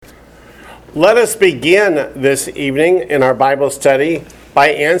Let us begin this evening in our Bible study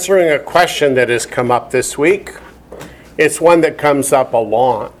by answering a question that has come up this week. It's one that comes up a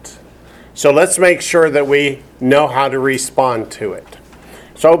lot. So let's make sure that we know how to respond to it.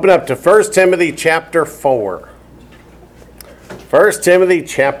 So open up to 1 Timothy chapter 4. 1 Timothy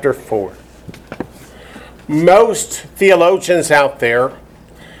chapter 4. Most theologians out there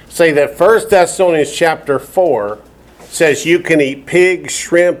say that 1 Thessalonians chapter 4 says you can eat pig,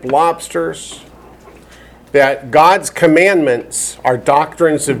 shrimp, lobsters, that God's commandments are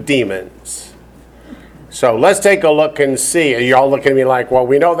doctrines of demons. So let's take a look and see. Y'all looking at me like, well,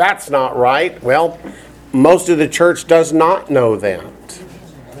 we know that's not right. Well, most of the church does not know that.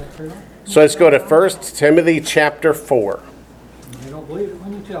 So let's go to 1 Timothy chapter 4. I don't believe it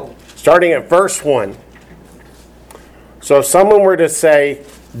when you tell them. Starting at verse 1. So if someone were to say,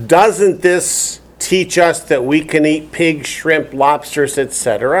 doesn't this teach us that we can eat pig, shrimp, lobsters,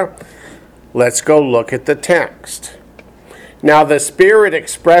 etc.? Let's go look at the text. Now the Spirit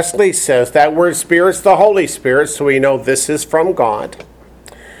expressly says, that word Spirit's the Holy Spirit, so we know this is from God.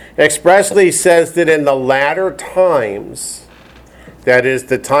 Expressly says that in the latter times, that is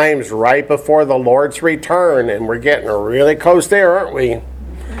the times right before the Lord's return, and we're getting really close there, aren't we?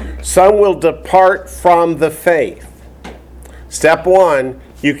 Some will depart from the faith. Step one,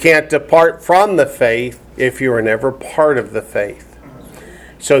 you can't depart from the faith if you are never part of the faith.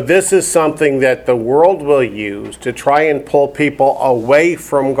 So this is something that the world will use to try and pull people away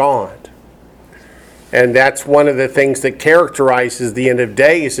from God. And that's one of the things that characterizes the end of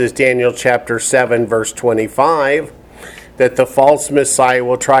days, is Daniel chapter 7, verse 25, that the false Messiah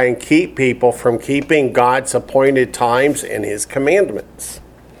will try and keep people from keeping God's appointed times and his commandments.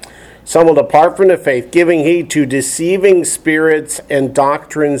 Some will depart from the faith, giving heed to deceiving spirits and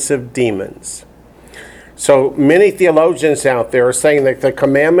doctrines of demons. So many theologians out there are saying that the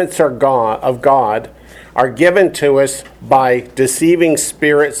commandments of God are given to us by deceiving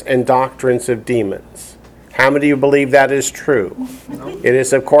spirits and doctrines of demons. How many of you believe that is true? No. It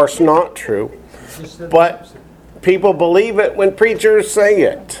is, of course, not true. But people believe it when preachers say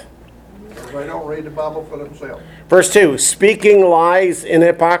it. They don't read the Bible for themselves. Verse 2, speaking lies in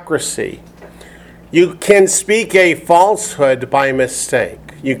hypocrisy. You can speak a falsehood by mistake.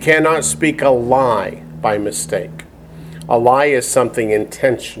 You cannot speak a lie by mistake. A lie is something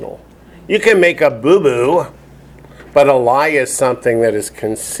intentional. You can make a boo-boo, but a lie is something that is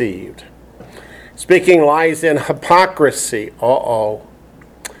conceived. Speaking lies in hypocrisy. Uh-oh.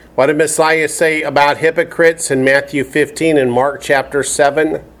 What did Messiah say about hypocrites in Matthew 15 and Mark chapter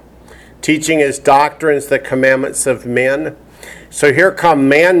 7? Teaching as doctrines the commandments of men. So here come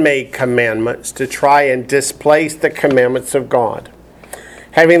man-made commandments to try and displace the commandments of God.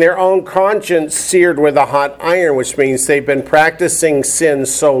 Having their own conscience seared with a hot iron, which means they've been practicing sin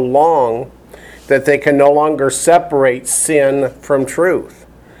so long that they can no longer separate sin from truth,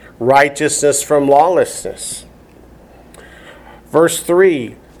 righteousness from lawlessness. Verse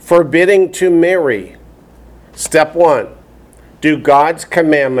 3, forbidding to marry. Step 1, do God's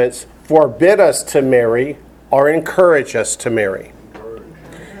commandments forbid us to marry or encourage us to marry?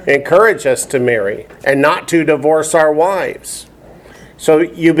 Encourage us to marry and not to divorce our wives. So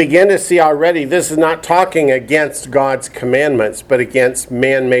you begin to see already this is not talking against God's commandments, but against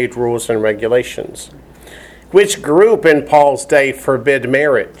man-made rules and regulations. Which group in Paul's day forbid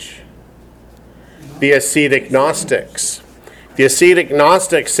marriage? The ascetic Gnostics. The ascetic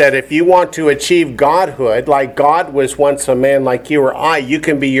Gnostics said if you want to achieve godhood, like God was once a man like you or I, you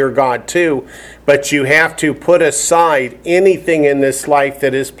can be your God too, but you have to put aside anything in this life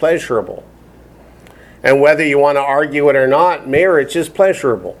that is pleasurable. And whether you want to argue it or not, marriage is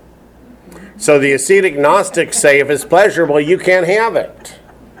pleasurable. So the ascetic Gnostics say if it's pleasurable, you can't have it.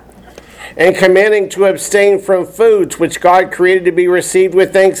 And commanding to abstain from foods which God created to be received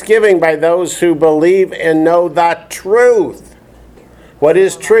with thanksgiving by those who believe and know the truth. What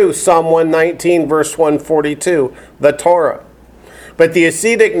is true? Psalm 119, verse 142, the Torah. But the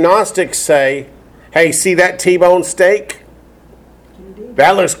ascetic Gnostics say, hey, see that T-bone steak?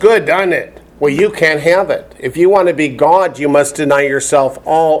 That looks good, doesn't it? Well, you can't have it. If you want to be God, you must deny yourself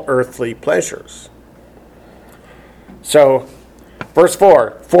all earthly pleasures. So, verse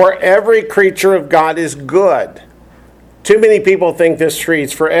 4, for every creature of God is good. Too many people think this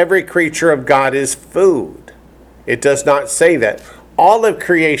reads, for every creature of God is food. It does not say that. All of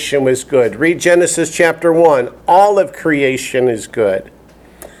creation was good. Read Genesis chapter 1. All of creation is good.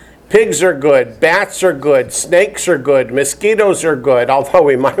 Pigs are good. Bats are good. Snakes are good. Mosquitoes are good, although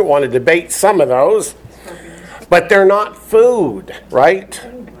we might want to debate some of those. But they're not food, right?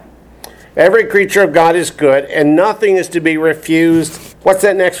 Every creature of God is good, and nothing is to be refused. What's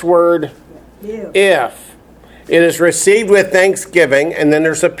that next word? If it is received with thanksgiving, and then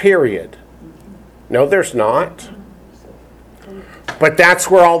there's a period. No, there's not. But that's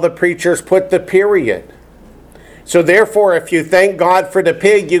where all the preachers put the period. So therefore, if you thank God for the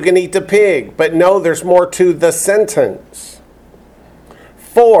pig, you can eat the pig. But no, there's more to the sentence.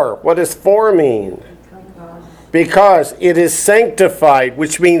 For, what does for mean? Because it is sanctified,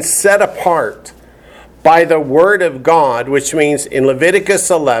 which means set apart by the word of God, which means in Leviticus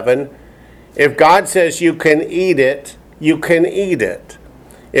 11, if God says you can eat it, you can eat it.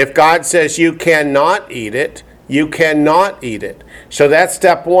 If God says you cannot eat it, you cannot eat it. So that's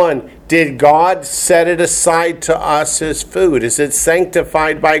step one. Did God set it aside to us as food? Is it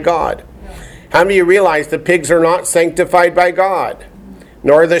sanctified by God? How many of you realize the pigs are not sanctified by God?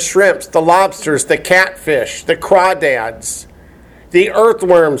 Nor the shrimps, the lobsters, the catfish, the crawdads, the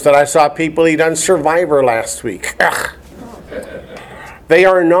earthworms that I saw people eat on Survivor last week. Ugh. They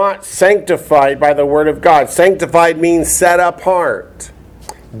are not sanctified by the Word of God. Sanctified means set apart,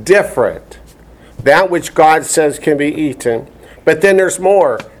 different. That which God says can be eaten. But then there's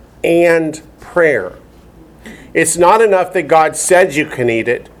more, and prayer. It's not enough that God said you can eat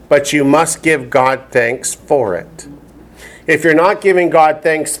it, but you must give God thanks for it. If you're not giving God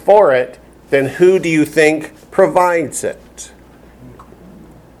thanks for it, then who do you think provides it?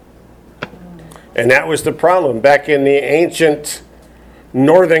 And that was the problem. Back in the ancient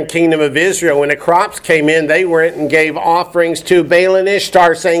northern kingdom of Israel, when the crops came in, they went and gave offerings to Baal and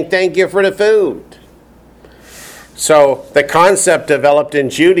Ishtar, saying, thank you for the food. So the concept developed in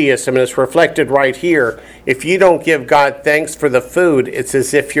Judaism, and it's reflected right here. If you don't give God thanks for the food, it's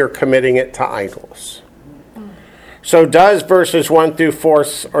as if you're committing it to idols. So does verses 1 through 4,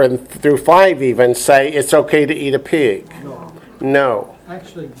 or through 5 even, say it's okay to eat a pig? No.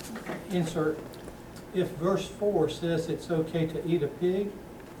 Actually, insert, if verse 4 says it's okay to eat a pig,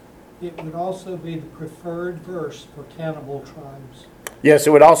 it would also be the preferred verse for cannibal tribes. Yes, it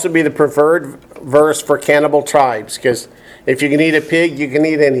would also be the preferred verse for cannibal tribes, because if you can eat a pig, you can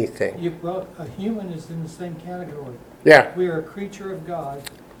eat anything. Well, a human is in the same category. Yeah. We are a creature of God,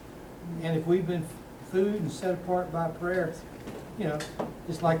 and if we've been food and set apart by prayer, you know,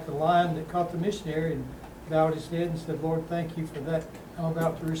 it's like the lion that caught the missionary and bowed his head and said, Lord, thank you for that I'm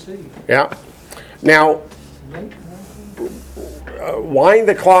about to receive. Yeah. Now, wind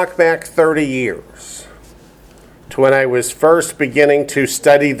the clock back 30 years to when I was first beginning to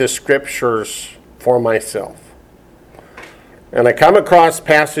study the scriptures for myself. And I come across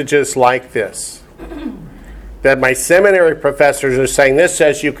passages like this, that my seminary professors are saying, this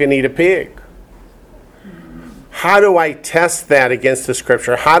says you can eat a pig. How do I test that against the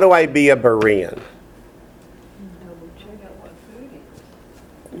scripture? How do I be a Berean?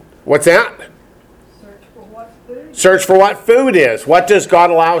 What's that? Search for what food. Search for what food is. What does God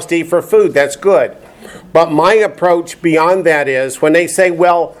allow us to eat for food? That's good. But my approach beyond that is when they say,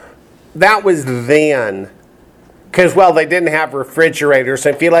 well, that was then. Because, well, they didn't have refrigerators.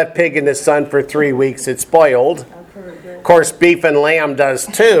 If you left pig in the sun for 3 weeks, it's spoiled. Of course, beef and lamb does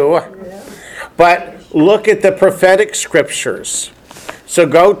too. But look at the prophetic scriptures. So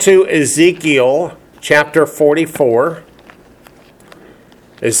go to Ezekiel chapter 44.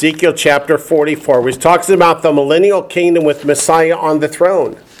 Ezekiel chapter 44, which talks about the millennial kingdom with Messiah on the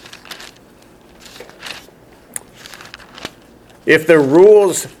throne. If the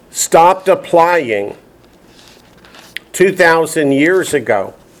rules stopped applying 2,000 years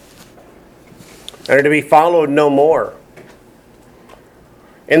ago, they're to be followed no more.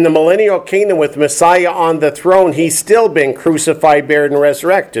 In the millennial kingdom with Messiah on the throne, he's still been crucified, buried, and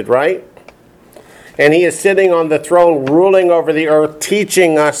resurrected, right? And he is sitting on the throne, ruling over the earth,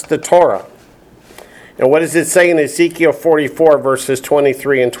 teaching us the Torah. And what does it say in Ezekiel 44, verses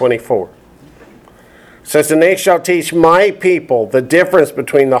 23 and 24? It says, and they shall teach my people the difference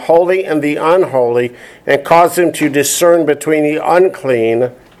between the holy and the unholy, and cause them to discern between the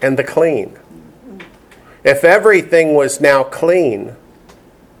unclean and the clean. If everything was now clean,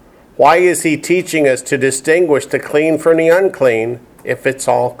 why is he teaching us to distinguish the clean from the unclean if it's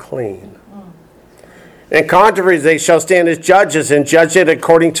all clean? In controversy they shall stand as judges and judge it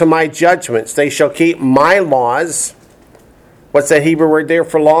according to my judgments. They shall keep my laws. What's the Hebrew word there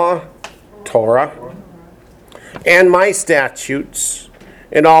for law? Torah. And my statutes.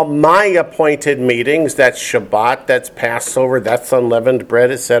 In all my appointed meetings, that's Shabbat, that's Passover, that's unleavened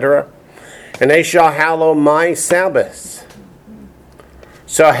bread, etc. And they shall hallow my Sabbaths.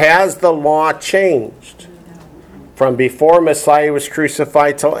 So has the law changed? From before Messiah was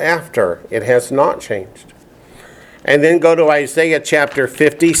crucified till after, it has not changed. And then go to Isaiah chapter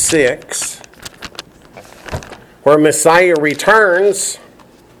 56, where Messiah returns,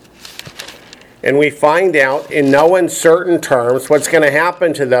 And we find out in no uncertain terms what's going to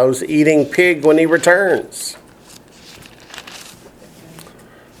happen to those eating pig when he returns.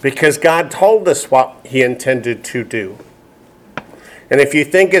 Because God told us what he intended to do. And if you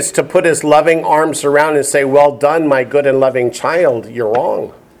think it's to put his loving arms around and say, well done, my good and loving child, you're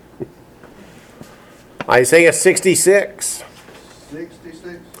wrong. Isaiah 66.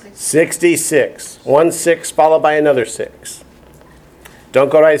 66. 1 6 followed by another 6. Don't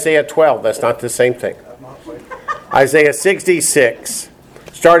go to Isaiah 12. That's not the same thing. Isaiah 66.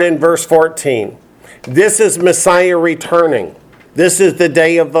 Start in verse 14. This is Messiah returning. This is the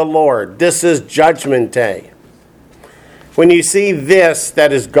day of the Lord. This is judgment day. When you see this,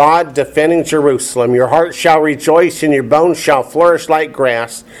 that is God defending Jerusalem, your heart shall rejoice and your bones shall flourish like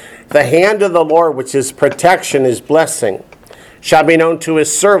grass. The hand of the Lord, which is protection, is blessing, shall be known to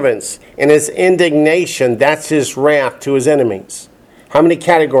his servants, and his indignation, that's his wrath to his enemies. How many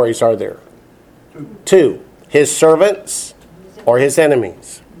categories are there? 2. His servants or his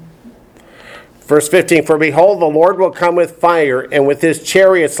enemies. Verse 15, for behold, the Lord will come with fire, and with his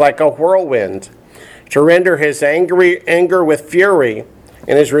chariots like a whirlwind, to render his anger with fury,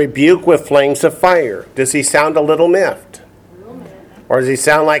 and his rebuke with flames of fire. Does he sound a little miffed? Or does he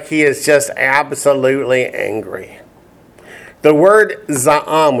sound like he is just absolutely angry? The word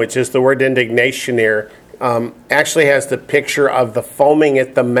za'am, which is the word indignation here, actually has the picture of the foaming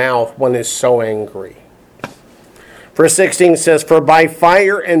at the mouth when is so angry. Verse 16 says, for by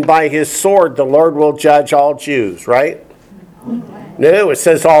fire and by his sword the Lord will judge all Jews, right? No, it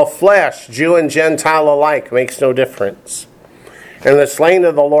says all flesh, Jew and Gentile alike, makes no difference. And the slain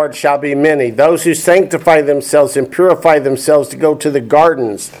of the Lord shall be many, those who sanctify themselves and purify themselves to go to the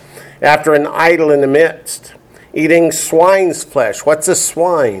gardens after an idol in the midst, eating swine's flesh. What's a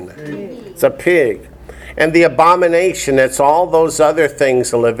swine? It's a pig. And the abomination, that's all those other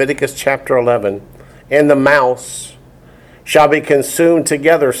things in Leviticus chapter 11, and the mouse shall be consumed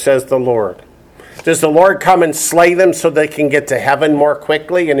together, says the Lord. Does the Lord come and slay them so they can get to heaven more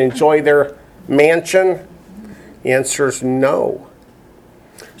quickly and enjoy their mansion? The answer is no.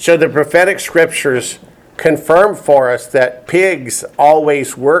 So the prophetic scriptures confirm for us that pigs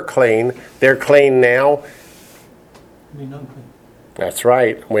always were clean. They're clean now. I mean, unclean. That's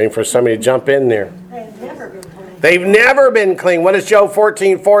right. I'm waiting for somebody to jump in there. They've never been clean. They've never been clean. What does Job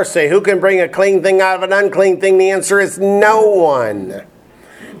 14:4 say? Who can bring a clean thing out of an unclean thing? The answer is no one.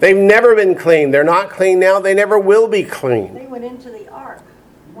 They've never been clean. They're not clean now. They never will be clean. They went into the ark,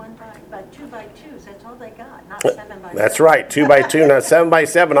 2 by 2s. That's all they got, not 7 by 7. That's right. 2 by 2, not 7 by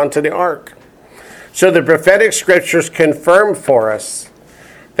 7 onto the ark. So the prophetic scriptures confirm for us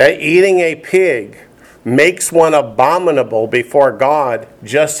that eating a pig makes one abominable before God,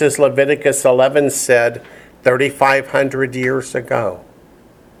 just as Leviticus 11 said 3,500 years ago.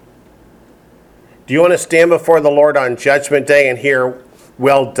 Do you want to stand before the Lord on Judgment Day and hear,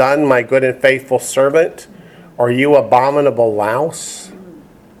 well done, my good and faithful servant? Or you abominable louse?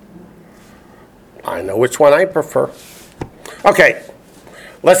 I know which one I prefer. Okay,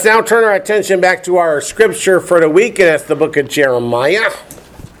 let's now turn our attention back to our scripture for the week, and that's the book of Jeremiah.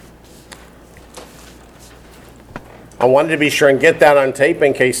 I wanted to be sure and get that on tape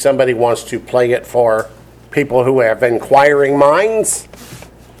in case somebody wants to play it for people who have inquiring minds.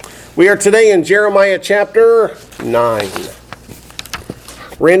 We are today in Jeremiah chapter 9.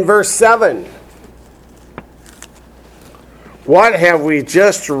 We're in verse 7. What have we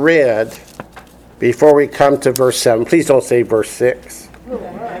just read before we come to verse 7? Please don't say verse 6.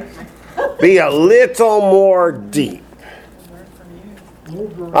 Be a little more deep.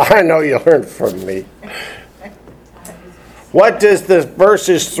 I know you learned from me. What does the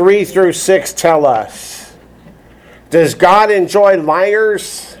verses 3 through 6 tell us? Does God enjoy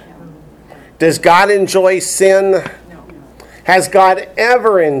liars? Does God enjoy sin? Has God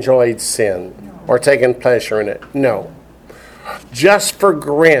ever enjoyed sin or taken pleasure in it? No. Just for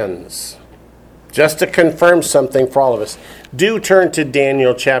grins. Just to confirm something for all of us. Do turn to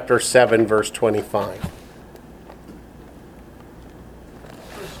Daniel chapter 7, verse 25.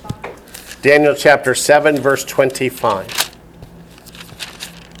 Daniel chapter 7, verse 25.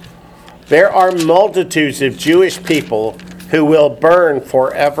 There are multitudes of Jewish people who will burn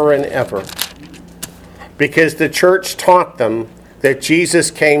forever and ever, because the church taught them that Jesus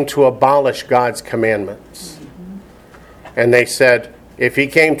came to abolish God's commandments. And they said, if he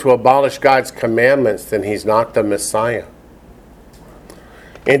came to abolish God's commandments, then he's not the Messiah.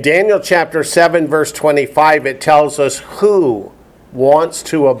 In Daniel chapter 7, verse 25, it tells us who wants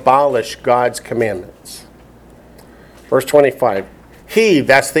to abolish God's commandments. Verse 25. He,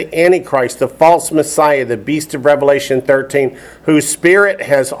 that's the Antichrist, the false Messiah, the beast of Revelation 13, whose spirit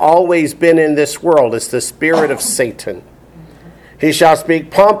has always been in this world, is the spirit of Satan. He shall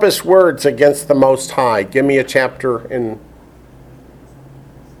speak pompous words against the Most High. Give me a chapter in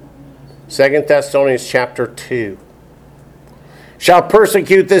 2 Thessalonians chapter 2. Shall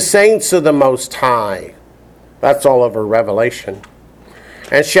persecute the saints of the Most High. That's all over Revelation.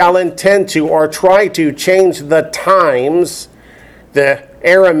 And shall intend to or try to change the times. The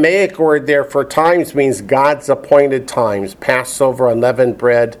Aramaic word there for times means God's appointed times. Passover, unleavened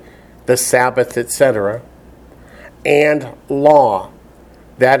bread, the Sabbath, etc. And law.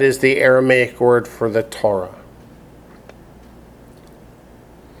 That is the Aramaic word for the Torah.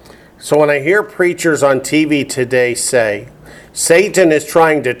 So when I hear preachers on TV today say, Satan is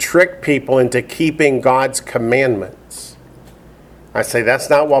trying to trick people into keeping God's commandments, I say that's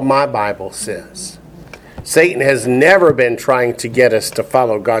not what my Bible says. Satan has never been trying to get us to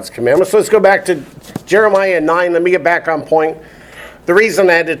follow God's commandments. So let's go back to Jeremiah 9. Let me get back on point. The reason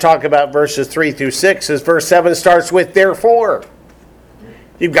I had to talk about verses 3 through 6 is verse 7 starts with therefore.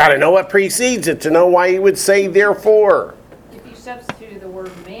 You've got to know what precedes it to know why he would say therefore. If you substituted the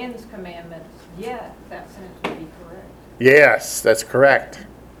word man's commandments, yeah, that sentence would be correct. Yes, that's correct.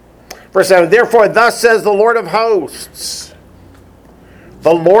 Verse 7, therefore thus says the Lord of hosts.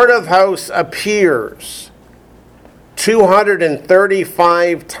 The Lord of hosts appears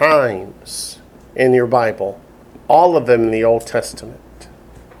 235 times in your Bible. All of them in the Old Testament.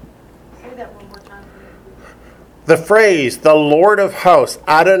 Say that one more time. The phrase, the Lord of hosts,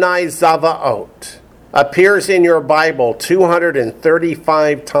 Adonai Zavaot, appears in your Bible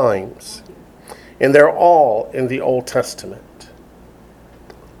 235 times. And they're all in the Old Testament.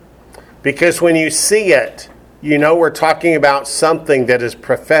 Because when you see it, you know we're talking about something that is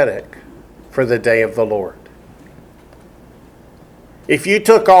prophetic for the day of the Lord. If you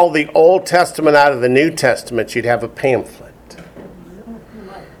took all the Old Testament out of the New Testament, you'd have a pamphlet.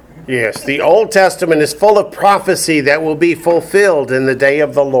 Yes, the Old Testament is full of prophecy that will be fulfilled in the day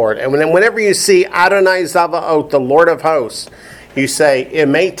of the Lord. And whenever you see Adonai Zavaot, the Lord of hosts, you say, it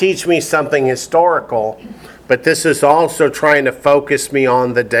may teach me something historical, but this is also trying to focus me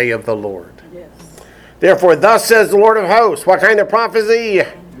on the day of the Lord. Yes. Therefore, thus says the Lord of hosts. What kind of prophecy?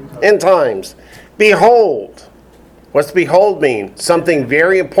 End times. Behold. What's behold mean? Something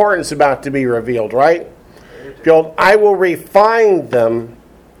very important is about to be revealed, right? Behold, I will refine them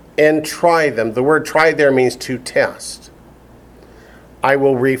and try them. The word try there means to test. I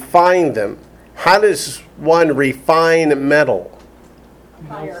will refine them. How does one refine metal?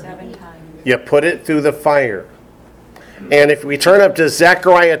 Fire 7 times. You put it through the fire. And if we turn up to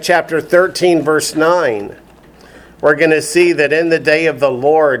Zechariah chapter 13, verse 9, we're going to see that in the day of the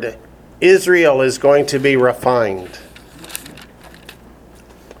Lord, Israel is going to be refined.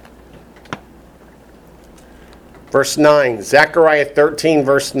 Verse 9, Zechariah 13,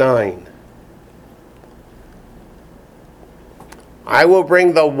 verse 9. I will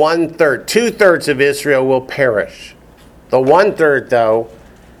bring the 1/3, 2/3 of Israel will perish. The 1/3, though,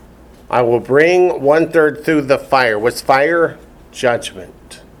 I will bring 1/3 through the fire. What's fire?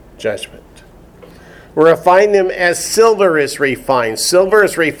 Judgment. Judgment. Refine them as silver is refined. Silver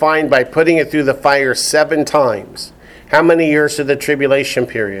is refined by putting it through the fire 7 times. How many years of the tribulation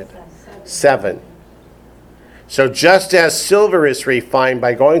period? 7. So just as silver is refined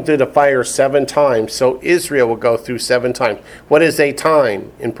by going through the fire 7 times, so Israel will go through 7 times. What is a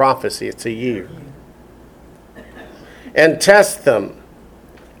time in prophecy? It's a year. And test them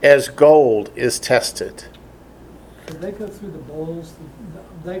as gold is tested. So they go through the bowls,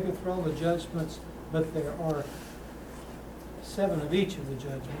 they go through all the judgments, but there are 7 of each of the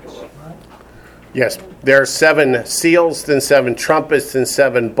judgments, right? Yes, there are 7 seals, then 7 trumpets, and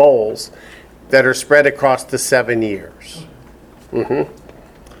 7 bowls that are spread across the 7 years.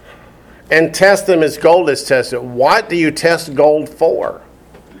 And test them as gold is tested. What do you test gold for?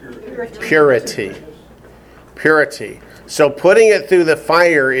 Purity. Purity. So putting it through the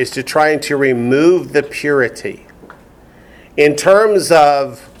fire is to try to remove the purity. In terms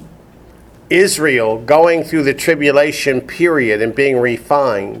of Israel going through the tribulation period and being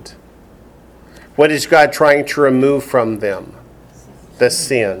refined, what is God trying to remove from them? The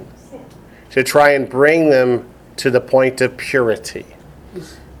sin. To try and bring them to the point of purity.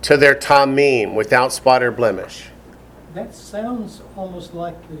 To their tamim, without spot or blemish. That sounds almost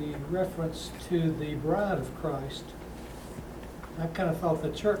like the reference to the bride of Christ. I kind of thought the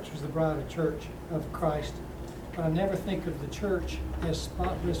church was the bride of Christ, but I never think of the church as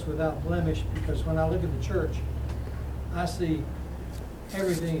spotless without blemish, because when I look at the church, I see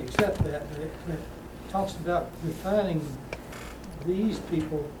everything except that. It talks about refining these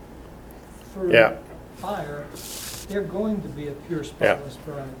people through Yeah. fire, they're going to be a pure, Yeah. spotless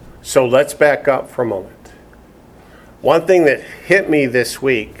bride. So let's back up for a moment. One thing that hit me this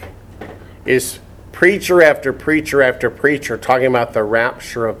week is preacher after preacher after preacher talking about the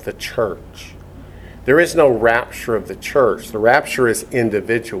rapture of the church. There is no rapture of the church. The rapture is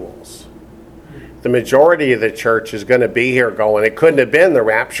individuals. The majority of the church is going to be here going, it couldn't have been the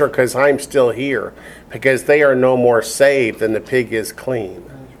rapture because I'm still here, because they are no more saved than the pig is clean.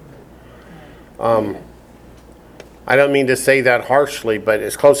 I don't mean to say that harshly, but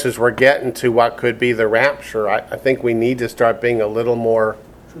as close as we're getting to what could be the rapture, I think we need to start being a little more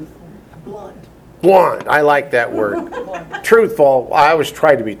blunt. I like that word. Truthful. I always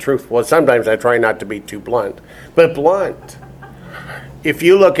try to be truthful. Sometimes I try not to be too blunt. But blunt. If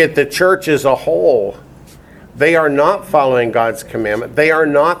you look at the church as a whole, they are not following God's commandment. They are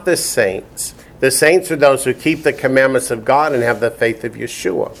not the saints. The saints are those who keep the commandments of God and have the faith of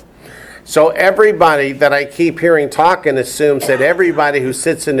Yeshua. So everybody that I keep hearing talking assumes that everybody who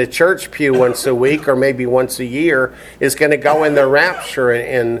sits in the church pew once a week or maybe once a year is going to go in the rapture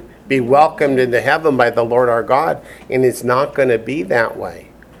and be welcomed into heaven by the Lord our God. And it's not going to be that way.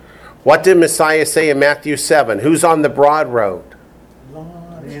 What did Messiah say in Matthew 7? Who's on the broad road?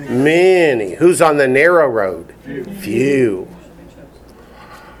 Many. Who's on the narrow road? Few.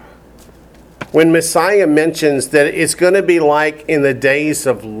 When Messiah mentions that it's going to be like in the days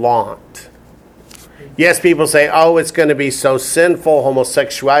of Lot. Yes, people say, oh, it's going to be so sinful,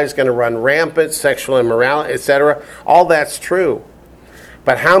 homosexuality is going to run rampant, sexual immorality, etc. All that's true.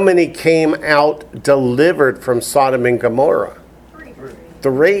 But how many came out delivered from Sodom and Gomorrah?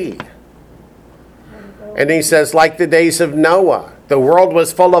 3. And he says, like the days of Noah, the world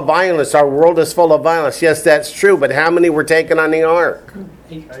was full of violence. Our world is full of violence. Yes, that's true. But how many were taken on the ark?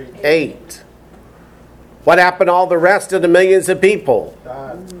 8. What happened to all the rest of the millions of people?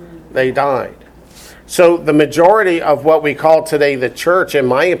 They died. So the majority of what we call today the church, in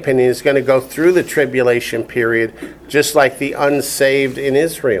my opinion, is going to go through the tribulation period just like the unsaved in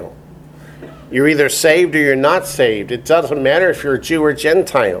Israel. You're either saved or you're not saved. It doesn't matter if you're a Jew or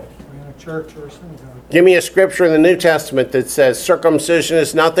Gentile. We're in a church or a synagogue. Give me a scripture in the New Testament that says circumcision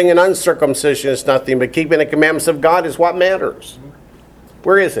is nothing and uncircumcision is nothing, but keeping the commandments of God is what matters.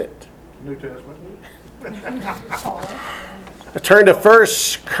 Where is it? New Testament. Turn to 1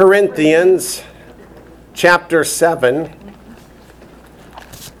 Corinthians chapter 7.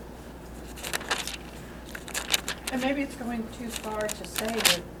 And maybe it's going too far to say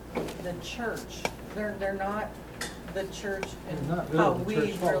that the church, they're not the church They're and not how really we the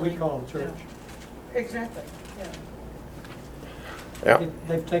church, what we really- call the church. Yeah. Exactly, yeah. Yeah.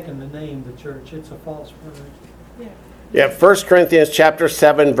 They've taken the name the church. It's a false word. Yeah. Yeah, 1 Corinthians chapter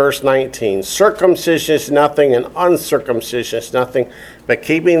 7, verse 19. Circumcision is nothing and uncircumcision is nothing, but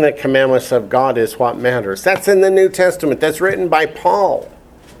keeping the commandments of God is what matters. That's in the New Testament. That's written by Paul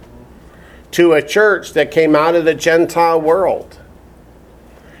to a church that came out of the Gentile world.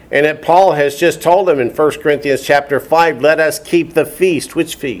 And that Paul has just told them in 1 Corinthians chapter 5, let us keep the feast.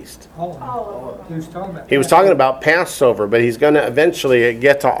 Which feast? All of them. He was talking about. He was talking about Passover, but he's going to eventually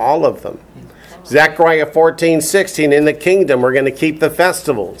get to all of them. Zechariah 14:16, in the kingdom we're going to keep the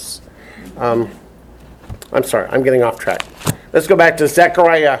festivals. I'm sorry, I'm getting off track. Let's go back to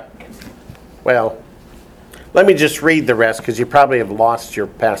Zechariah. Well, let me just read the rest because you probably have lost your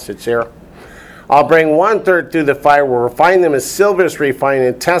passage there. I'll bring 1/3 through the fire, will refine them as silver is refined,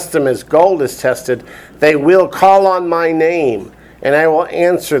 and test them as gold is tested. They will call on my name, and I will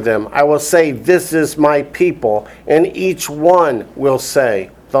answer them. I will say, this is my people, and each one will say,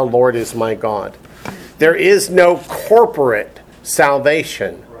 the Lord is my God. There is no corporate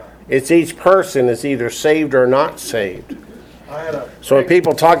salvation. It's each person is either saved or not saved. So when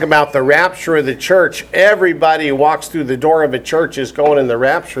people talk about the rapture of the church, everybody who walks through the door of a church is going in the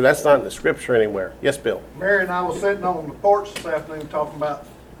rapture. That's not in the scripture anywhere. Yes, Bill? Mary and I was sitting on the porch this afternoon talking about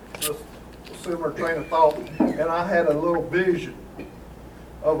this similar train of thought, and I had a little vision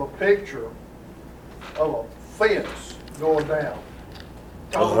of a picture of a fence going down.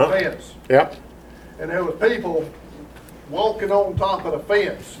 Tall fence. Yep. And there was people walking on top of the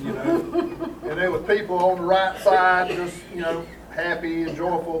fence, you know. And there was people on the right side just, you know, happy and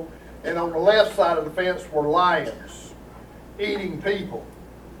joyful. And on the left side of the fence were lions eating people.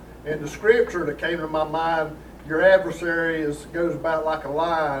 And the scripture that came to my mind, your adversary goes about like a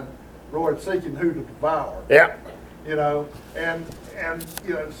lion, roaring, seeking who to devour. Yep. You know, and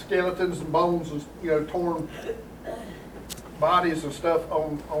you know, skeletons and bones and, you know, torn bodies and stuff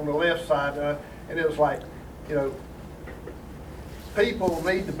on the left side. And it was like, you know, people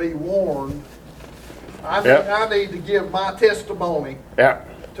need to be warned I think Yep. I need to give my testimony Yeah.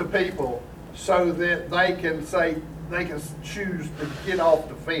 to people so that they can say, they can choose to get off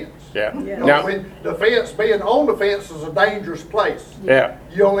the fence. Yeah. You know, Now, when the fence, being on the fence is a dangerous place. yeah.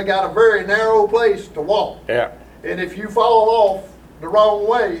 You only got a very narrow place to walk. Yeah. And if you fall off the wrong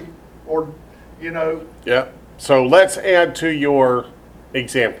way, or, you know, Yeah. So let's add to your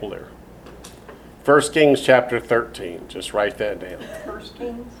example there. 1 Kings chapter 13. Just write that down. First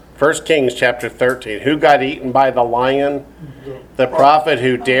Kings, 1 Kings chapter 13. Who got eaten by the lion? The prophet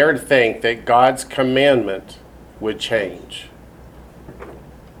who dared think that God's commandment would change.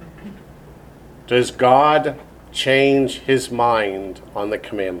 Does God change his mind on the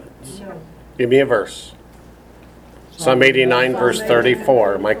commandments? no. Give me a verse. Psalm 89, verse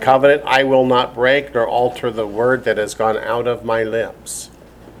 34. My covenant I will not break, nor alter the word that has gone out of my lips.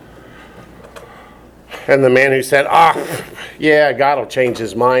 And the man who said, yeah, God will change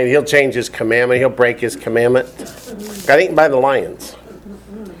his mind. He'll change his commandment. He'll break his commandment. Got eaten by the lions.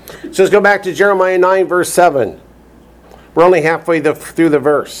 So let's go back to Jeremiah 9, verse 7. We're only halfway through the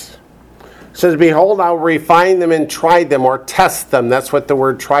verse. It says, behold, I will refine them and try them, or test them. That's what the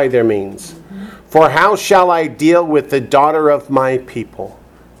word try there means. For how shall I deal with the daughter of my people?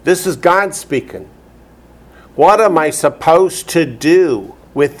 This is God speaking. What am I supposed to do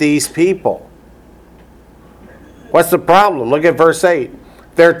with these people? What's the problem? Look at verse 8.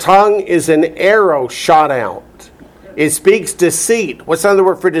 Their tongue is an arrow shot out. It speaks deceit. What's another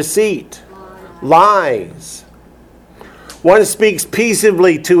word for deceit? Lies. One speaks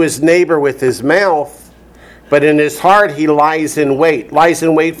peaceably to his neighbor with his mouth, but in his heart he lies in wait. Lies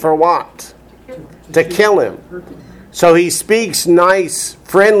in wait for what? To kill him. So he speaks nice,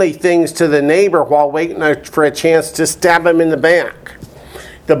 friendly things to the neighbor while waiting for a chance to stab him in the back.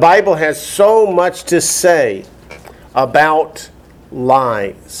 The Bible has so much to say about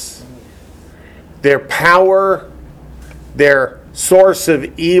lies. Their power, their source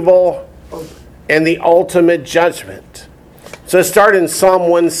of evil, and the ultimate judgment. So let's start in Psalm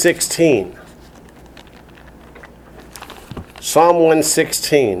 116. Psalm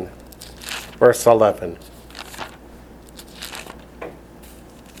 116. Verse 11.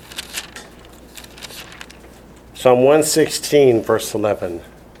 Psalm 116, verse 11.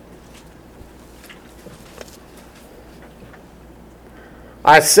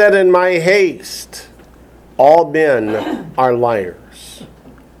 I said in my haste, all men are liars.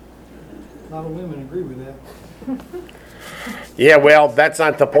 A lot of women agree with that. Yeah, well, that's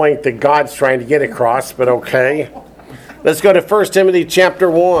not the point that God's trying to get across, but okay. Let's go to 1 Timothy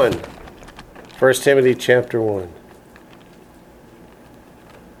chapter 1. 1 Timothy chapter 1.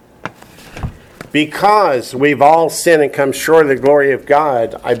 Because we've all sinned and come short of the glory of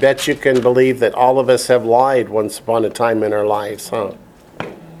God, I bet you can believe that all of us have lied once upon a time in our lives, huh?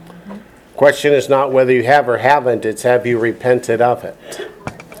 Question is not whether you have or haven't, it's have you repented of it.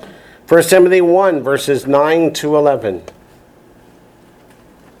 1 Timothy 1, verses 9 to 11.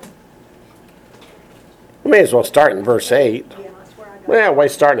 We may as well start in verse 8. Yeah, that's where I got. Well, why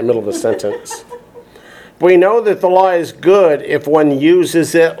start in the middle of a sentence? We know that the law is good if one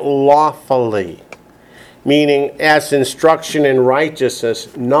uses it lawfully, meaning as instruction in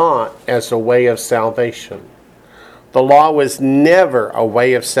righteousness, not as a way of salvation. The law was never a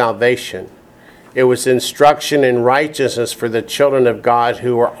way of salvation. It was instruction in righteousness for the children of God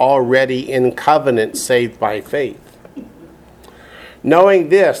who are already in covenant, saved by faith. Knowing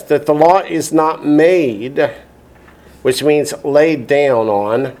this, that the law is not made, which means laid down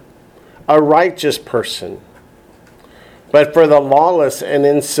on, a righteous person, but for the lawless and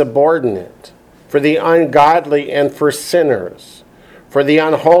insubordinate, for the ungodly and for sinners, for the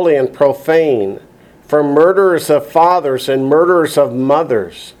unholy and profane, for murderers of fathers and murderers of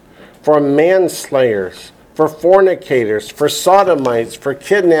mothers, for manslayers, for fornicators, for sodomites, for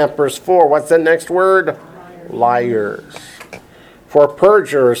kidnappers, for, what's the next word? Liars. For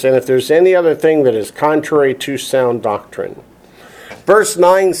perjurers, and if there's any other thing that is contrary to sound doctrine. Verse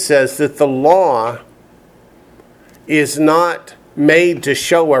 9 says that the law is not made to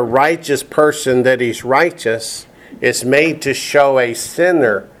show a righteous person that he's righteous. It's made to show a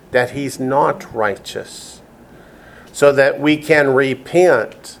sinner that he's not righteous, so that we can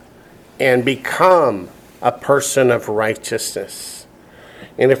repent and become a person of righteousness.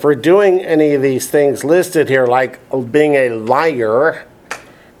 And if we're doing any of these things listed here, like being a liar,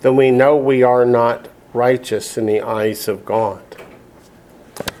 then we know we are not righteous in the eyes of God.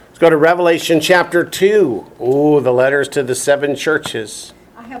 Let's go to Revelation chapter 2. Ooh, the letters to the 7 churches.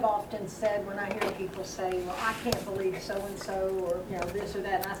 I have often said when I hear people say, well, I can't believe so-and-so, or, this or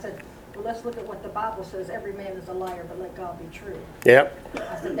that, and I said, well, let's look at what the Bible says. Every man is a liar, but let God be true. Yep.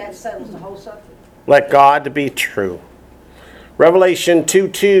 I said, that settles the whole subject. Let God be true. Revelation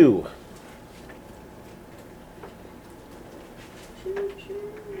 2:2.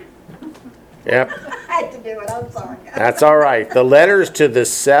 Yep, I had to do it, I'm sorry. that's all right. The letters to the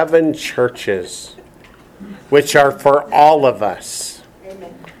 7 churches, which are for all of us.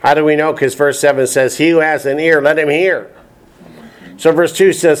 Amen. How do we know? Because verse 7 says, he who has an ear, let him hear. So verse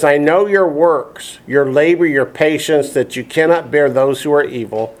 2 says, I know your works, your labor, your patience, that you cannot bear those who are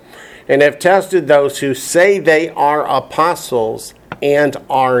evil, and have tested those who say they are apostles and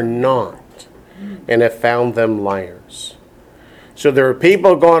are not, and have found them liars. So there are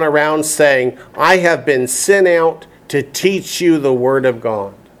people going around saying, I have been sent out to teach you the word of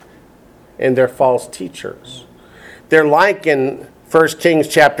God. And they're false teachers. They're like in 1 Kings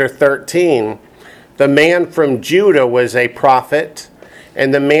chapter 13, the man from Judah was a prophet,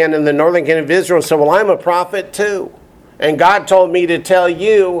 and the man in the northern kingdom of Israel said, well, I'm a prophet too. And God told me to tell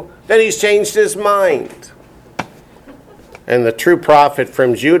you that he's changed his mind. And the true prophet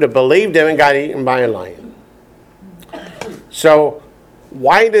from Judah believed him and got eaten by a lion. So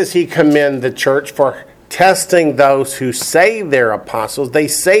why does he commend the church for testing those who say they're apostles? They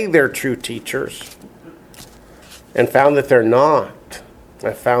say they're true teachers, and found that they're not.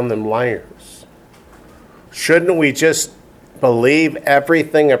 I found them liars. Shouldn't we just believe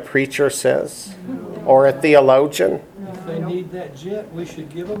everything a preacher says or a theologian? If they need that jet, we should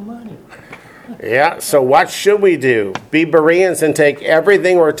give them money. Yeah, so what should we do? Be Bereans and take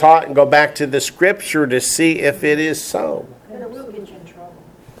everything we're taught and go back to the scripture to see if it is so. But it will get you in trouble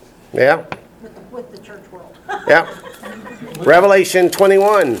Yeah, with the church world. yeah. Revelation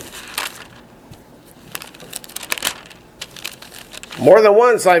 21. More than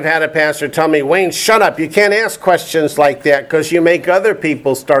once I've had a pastor tell me, Wayne, shut up. You can't ask questions like that because you make other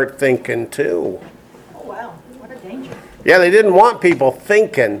people start thinking too. Oh, wow, what a danger. Yeah, they didn't want people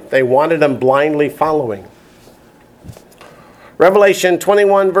thinking. They wanted them blindly following. Revelation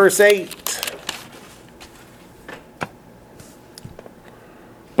 21 verse 8.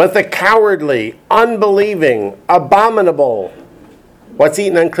 But the cowardly, unbelieving, abominable. What's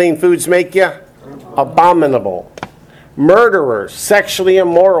eating unclean foods make you? Abominable. Murderers, sexually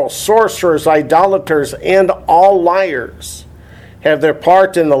immoral, sorcerers, idolaters, and all liars have their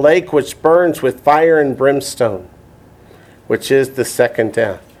part in the lake which burns with fire and brimstone, which is the second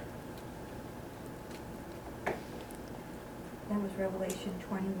death. That was Revelation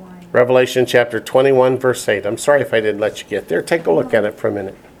 21. Revelation chapter 21, verse 8. I'm sorry if I didn't let you get there. Take a look at it for a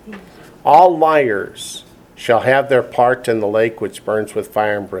minute. All liars shall have their part in the lake which burns with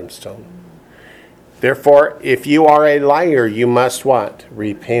fire and brimstone. Therefore, if you are a liar, you must what?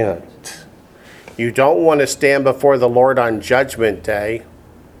 Repent. You don't want to stand before the Lord on Judgment Day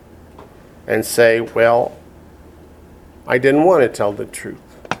and say, well, I didn't want to tell the truth.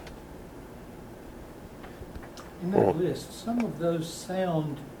 In that list, some of those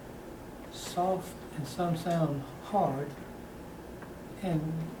sound soft and some sound hard,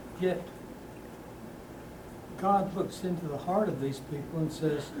 and yet God looks into the heart of these people and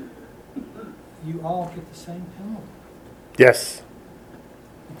says, you all get the same penalty Yes,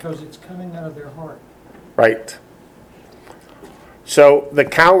 because it's coming out of their heart. right. So the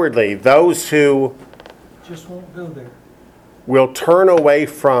cowardly, those who Just won't go there. will turn away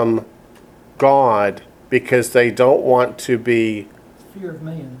from God because they don't want to be, Fear of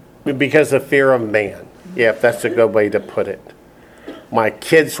man. because of fear of man. Yeah, that's a good way to put it. My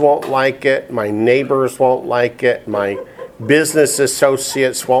kids won't like it. My neighbors won't like it. My business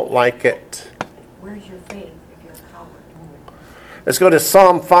associates won't like it. Where's your faith if you're a coward? Let's go to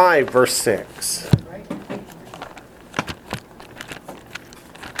Psalm 5, verse 6.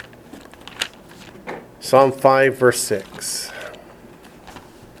 Psalm 5, verse 6.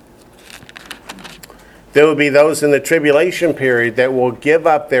 There will be those in the tribulation period that will give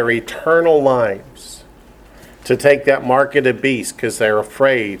up their eternal lives to take that mark of the beast because they're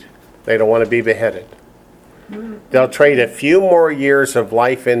afraid they don't want to be beheaded. They'll trade a few more years of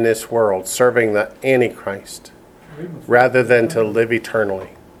life in this world serving the Antichrist rather than to live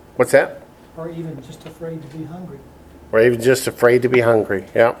eternally. What's that? Or even just afraid to be hungry. Or even just afraid to be hungry.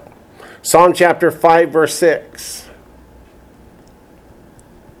 Yeah. Psalm chapter 5, verse 6.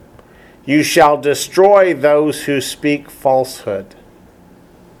 You shall destroy those who speak falsehood.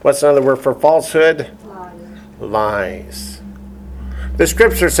 What's another word for falsehood? Liars. Lies. The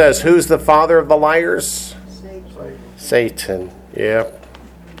scripture says, who's the father of the liars? Satan. Satan. Yeah.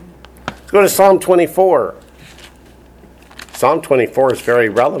 Let's go to Psalm 24. Psalm 24 is very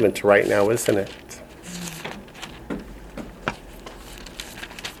relevant to right now, isn't it?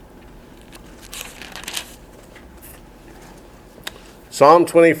 Psalm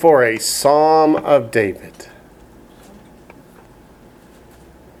 24, a psalm of David.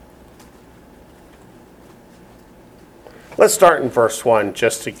 Let's start in verse 1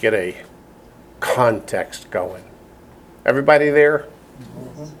 just to get a context going. Everybody there?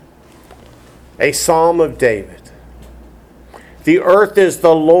 A psalm of David. The earth is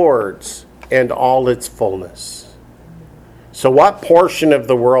the Lord's and all its fullness. So what portion of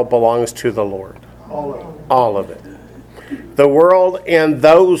the world belongs to the Lord? All of them. All of it. The world and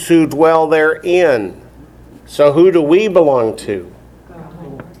those who dwell therein. So who do we belong to?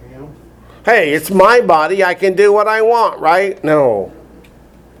 Hey, it's my body. I can do what I want, right? No.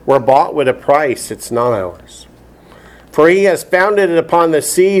 We're bought with a price. It's not ours. For he has founded it upon the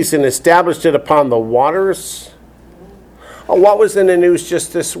seas and established it upon the waters. Oh, what was in the news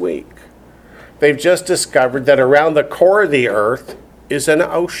just this week? They've just discovered that around the core of the earth is an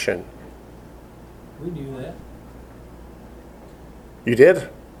ocean. We knew that. You did?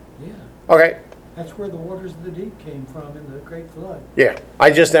 Yeah. Okay. That's where the waters of the deep came from in the Great Flood. Yeah.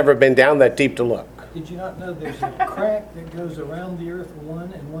 I just never been down that deep to look. Did you not know there's a crack that goes around the earth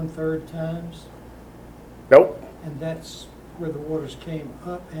 1 1/3 times? Nope. And that's where the waters came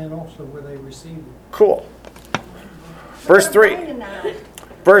up and also where they receded. Cool. Verse 3. Finding that.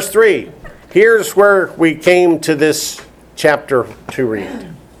 Verse 3. Here's where we came to this chapter to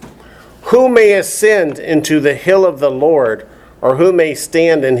read. Who may ascend into the hill of the Lord, or who may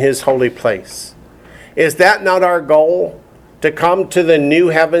stand in his holy place? Is that not our goal? To come to the new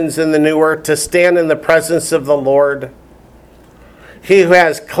heavens and the new earth, to stand in the presence of the Lord? He who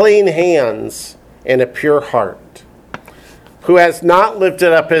has clean hands and a pure heart, who has not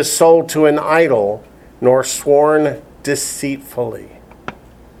lifted up his soul to an idol, nor sworn deceitfully.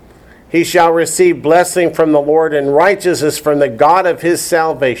 He shall receive blessing from the Lord and righteousness from the God of his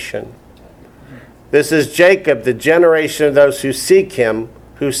salvation. This is Jacob, the generation of those who seek him,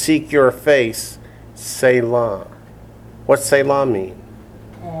 who seek your face. Selah. What's Selah mean?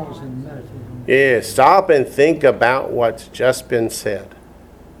 Pause and meditate. Yeah, stop and think about what's just been said.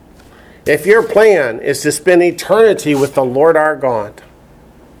 If your plan is to spend eternity with the Lord our God,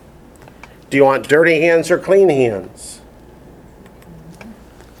 do you want dirty hands or clean hands?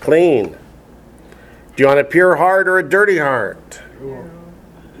 Clean. Do you want a pure heart or a dirty heart?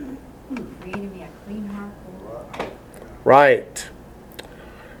 Creating me a clean heart. Right.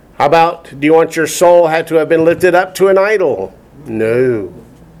 How about, do you want your soul had to have been lifted up to an idol? No.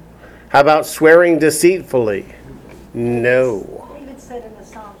 How about swearing deceitfully? No. David said in the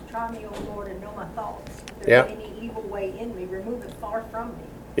Psalms, try me, O Lord, and know my thoughts. If Yeah. there's any evil way in me, remove it far from me.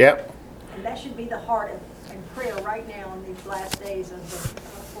 Yep. And that should be the heart and prayer right now in these last days of the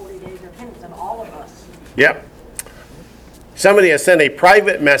 40 days of repentance of all of us. Yep. Somebody has sent a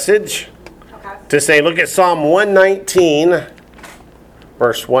private message Okay? to say, look at Psalm 119,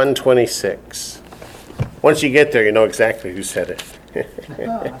 verse 126. Once you get there, you know exactly who said it. I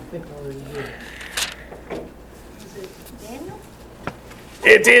think I already did. Is it Daniel?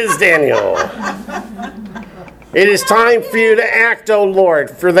 It is Daniel. It is time for you to act, O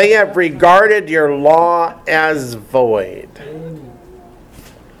Lord, for they have regarded your law as void.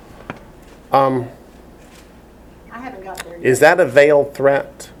 Amen. I haven't got there yet. Is that a veiled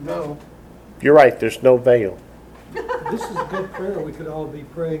threat? No. You're right, there's no veil. This is a good prayer we could all be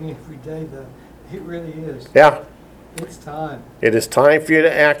praying every day, though. It really is. Yeah. It's time. It is time for you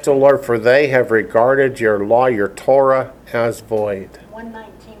to act, O Lord, for they have regarded your law, your Torah, as void.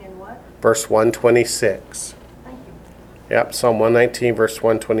 119 and what? Verse 126. Thank you. Yep, Psalm 119, verse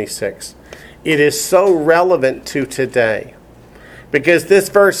 126. It is so relevant to today because this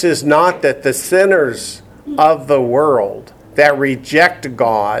verse is not that the sinners of the world that reject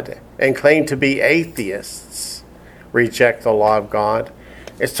God and claim to be atheists reject the law of God.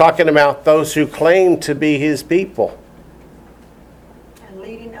 It's talking about those who claim to be his people, And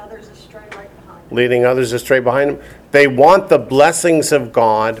leading others astray right behind you. leading others astray behind him. They want the blessings of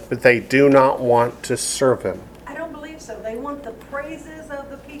God, but they do not want to serve him. I don't believe so. They want the praises of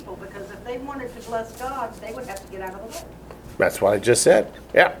the people because if they wanted to bless God, they would have to get out of the way. That's what I just said.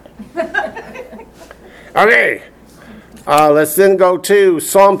 Yeah. Okay. Let's then go to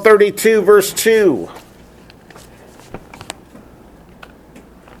Psalm 32, verse 2.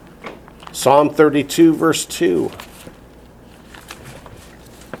 Psalm 32, verse 2.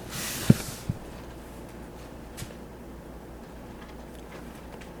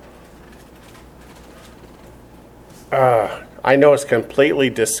 I know it's completely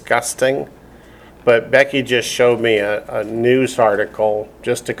disgusting, but Becky just showed me a news article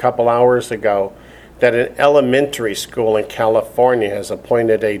just a couple hours ago that an elementary school in California has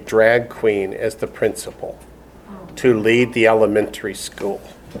appointed a drag queen as the principal. to lead the elementary school.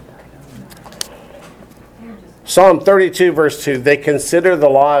 Psalm 32, verse 2, they consider the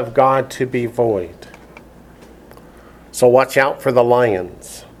law of God to be void. So watch out for the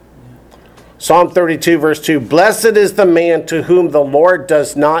lions. Psalm 32, verse 2, blessed is the man to whom the Lord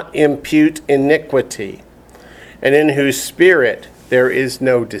does not impute iniquity, and in whose spirit there is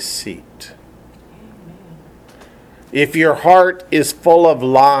no deceit. If your heart is full of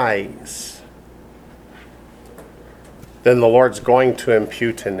lies, then the Lord's going to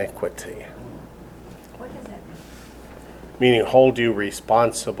impute iniquity. What does that mean? Meaning hold you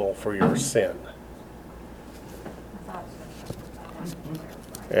responsible for your sin. I thought so.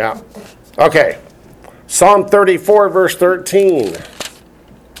 Yeah. Okay. Psalm 34, verse 13.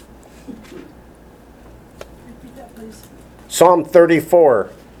 Psalm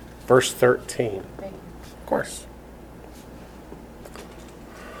 34, verse 13. Of course.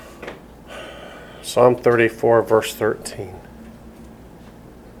 Psalm 34, verse 13.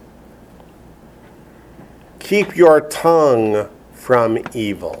 Keep your tongue from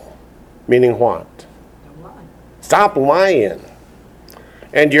evil. Meaning what? Stop lying.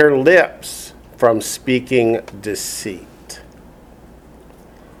 And your lips from speaking deceit.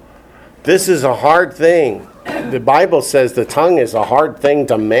 This is a hard thing. The Bible says the tongue is a hard thing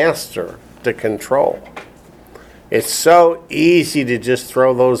to master, to control. It's so easy to just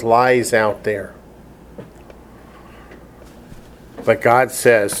throw those lies out there. But God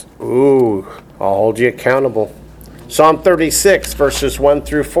says, ooh, I'll hold you accountable. Psalm 36, verses 1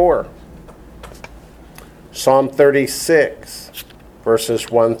 through 4. Psalm 36,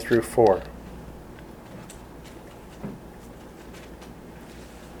 verses 1 through 4.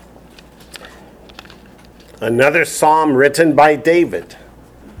 Another psalm written by David.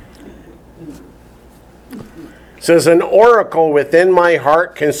 It says, an oracle within my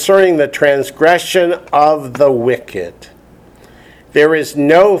heart concerning the transgression of the wicked. There is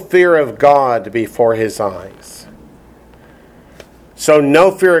no fear of God before his eyes. So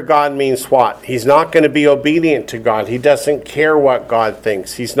no fear of God means what? He's not going to be obedient to God. He doesn't care what God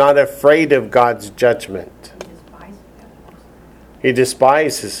thinks. He's not afraid of God's judgment. He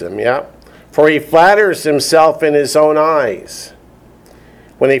despises him, yeah. For he flatters himself in his own eyes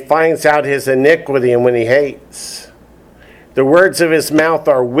when he finds out his iniquity and when he hates. The words of his mouth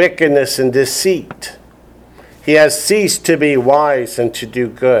are wickedness and deceit. He has ceased to be wise and to do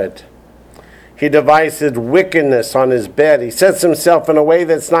good. He devises wickedness on his bed. He sets himself in a way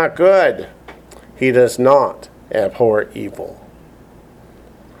that's not good. He does not abhor evil.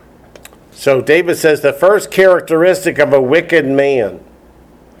 So David says the first characteristic of a wicked man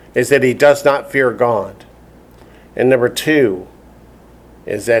is that he does not fear God. And number 2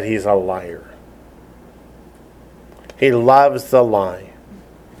 is that he's a liar. He loves the lie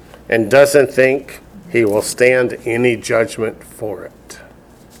and doesn't think he will stand any judgment for it.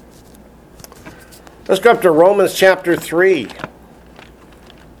 Let's go up to Romans chapter 3.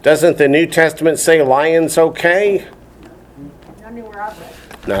 Doesn't the New Testament say lying's okay? Not anywhere I've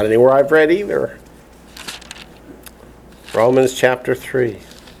read. Not anywhere I've read either. Romans chapter 3.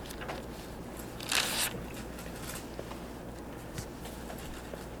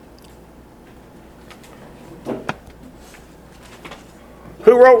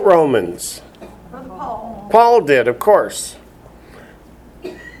 Who wrote Romans? Brother Paul. Paul did, of course.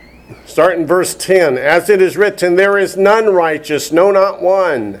 Start in verse 10. As it is written, there is none righteous, no, not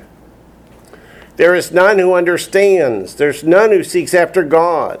one. There is none who understands. There's none who seeks after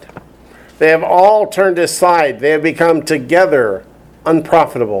God. They have all turned aside. They have become together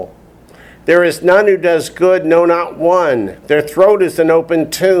unprofitable. There is none who does good, no, not one. Their throat is an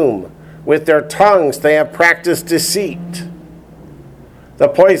open tomb. With their tongues they have practiced deceit. The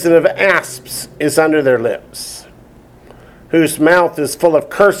poison of asps is under their lips, whose mouth is full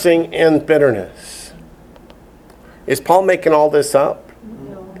of cursing and bitterness. Is Paul making all this up?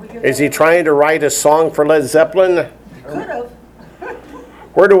 Is he trying to write a song for Led Zeppelin? Could have.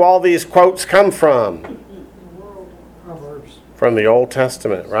 Where do all these quotes come from? Proverbs. From the Old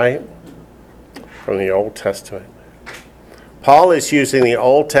Testament, right? From the Old Testament. Paul is using the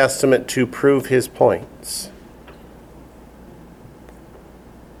Old Testament to prove his points.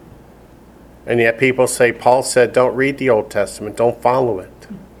 And yet people say, Paul said, don't read the Old Testament, don't follow it.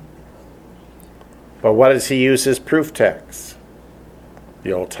 But what does he use as proof text?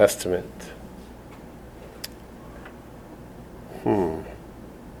 The Old Testament.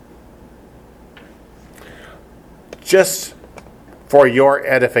 Just for your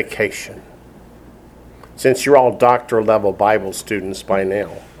edification, since you're all doctoral level Bible students by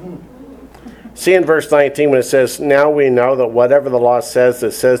now. See in verse 19 when it says, now we know that whatever the law says,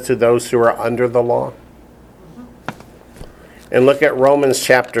 it says to those who are under the law. and look at Romans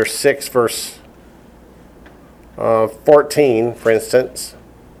chapter 6, verse 14, for instance.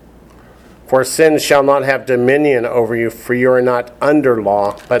 For sin shall not have dominion over you, for you are not under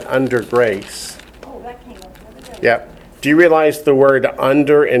law, but under grace. Oh, that came up the other day. Yep. Do you realize the word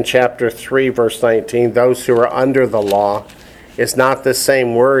under in chapter 3, verse 19, those who are under the law, is not the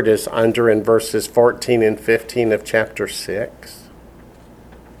same word as under in verses 14 and 15 of chapter 6?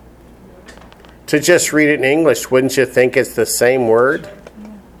 To just read it in English, wouldn't you think it's the same word?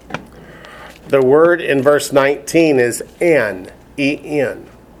 The word in verse 19 is en, E-N.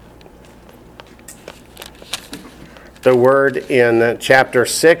 The word in chapter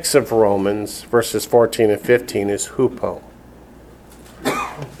 6 of Romans, verses 14 and 15, is hupo.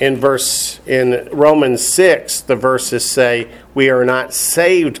 In Romans 6, the verses say, we are not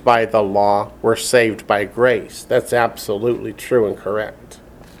saved by the law, we're saved by grace. That's absolutely true and correct.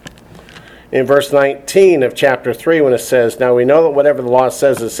 In verse 19 of chapter 3, when it says, now we know that whatever the law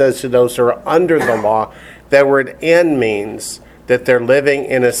says, it says to those who are under the law, that word en means that they're living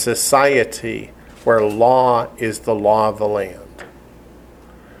in a society where law is the law of the land.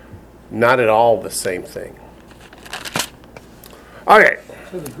 Not at all the same thing. Okay.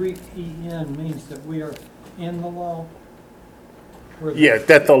 So the Greek en means that we are in the law? Yeah,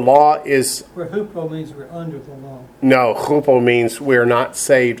 that the law is... Where hupo means we're under the law. No, hupo means we're not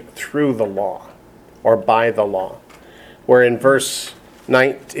saved through the law or by the law. Where in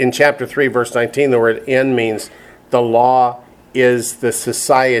chapter 3, verse 19, the word en means the law is the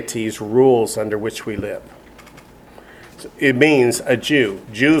society's rules under which we live. It means a Jew.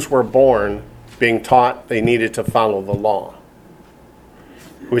 Jews were born being taught they needed to follow the law,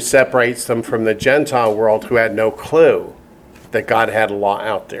 which separates them from the Gentile world who had no clue that God had a law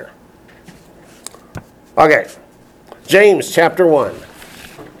out there. Okay, James chapter 1.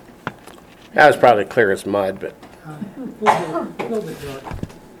 That was probably clear as mud, but... A little bit dark.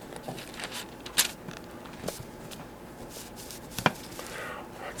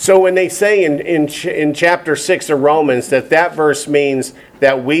 So when they say in chapter 6 of Romans that verse means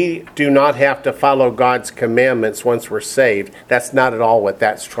that we do not have to follow God's commandments once we're saved, that's not at all what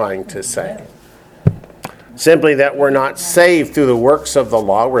that's trying to say. Simply that we're not saved through the works of the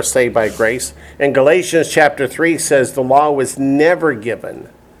law, we're saved by grace. And Galatians chapter 3 says the law was never given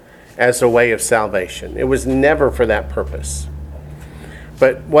as a way of salvation. It was never for that purpose.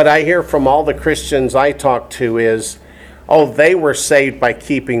 But what I hear from all the Christians I talk to is, oh, they were saved by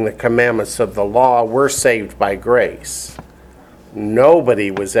keeping the commandments of the law. We're saved by grace. Nobody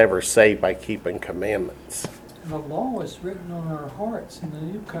was ever saved by keeping commandments. The law is written on our hearts in the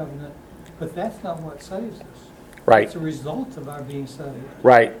new covenant, but that's not what saves us. Right. It's a result of our being saved.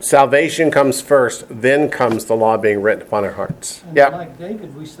 Right. Salvation comes first, then comes the law being written upon our hearts. And Yep. like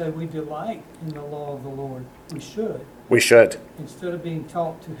David, we say we delight in the law of the Lord. We should, We should. instead of being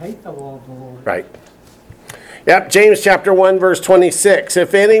taught to hate the law of the Lord. Right. Yep. James chapter 1, verse 26.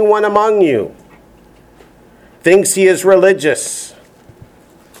 If anyone among you thinks he is religious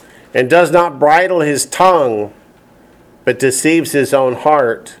and does not bridle his tongue, but deceives his own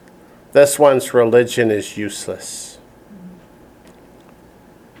heart, this one's religion is useless.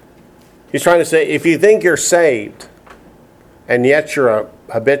 He's trying to say, if you think you're saved, and yet you're a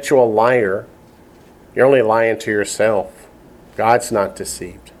habitual liar, you're only lying to yourself. God's not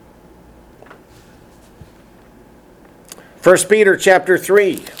deceived. 1 Peter chapter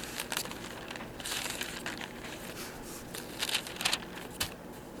 3.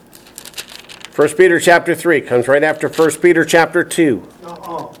 First Peter chapter 3 comes right after 1 Peter chapter 2.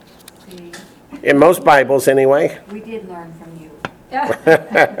 See, In most Bibles, anyway. we did learn from you.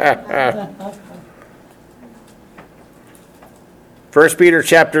 1 Peter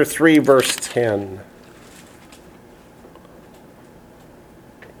chapter 3, verse 10.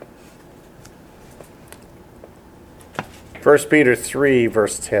 First Peter 3,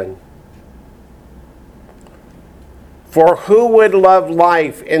 verse 10. For who would love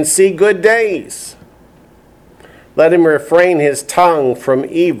life and see good days? Let him refrain his tongue from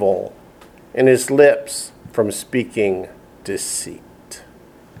evil and his lips from speaking deceit.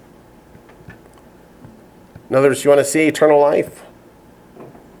 In other words, you want to see eternal life?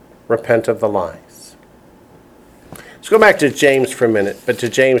 Repent of the lies. Let's go back to James for a minute, but to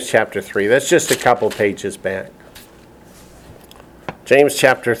James chapter 3. That's just a couple pages back. James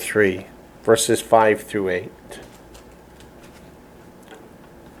chapter 3, verses 5 through 8.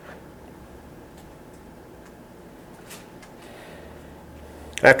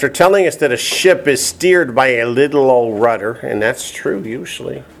 After telling us that a ship is steered by a little old rudder, and that's true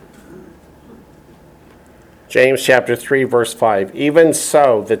usually. James chapter 3, verse 5. Even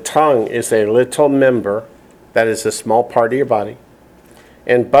so, the tongue is a little member that is a small part of your body,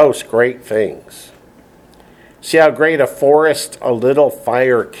 and boast great things. See how great a forest a little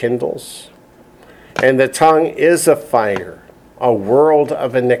fire kindles? And the tongue is a fire, a world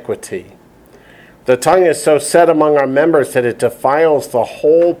of iniquity. The tongue is so set among our members that it defiles the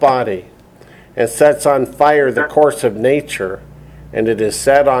whole body and sets on fire the course of nature, and it is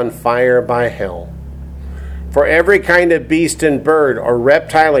set on fire by hell. For every kind of beast and bird or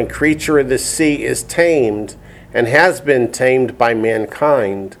reptile and creature of the sea is tamed and has been tamed by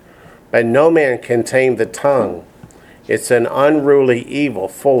mankind, but no man can tame the tongue. It's an unruly evil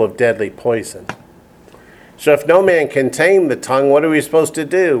full of deadly poison. So if no man can tame the tongue, what are we supposed to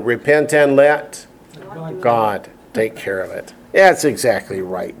do? Repent and let God take care of it. Yeah, that's exactly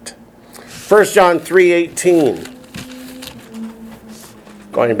right. 1 John 3:18.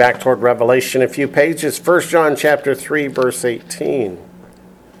 Going back toward Revelation a few pages, 1 John chapter 3, verse 18.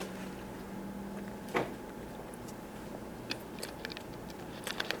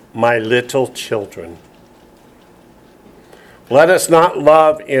 My little children, let us not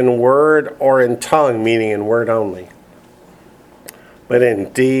love in word or in tongue, meaning in word only, but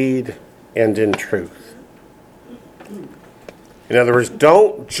in deed and in truth. In other words,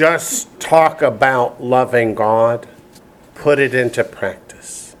 don't just talk about loving God, put it into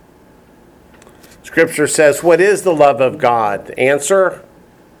practice. Scripture says, what is the love of God? The answer?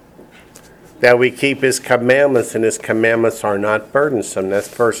 That we keep his commandments, and his commandments are not burdensome. That's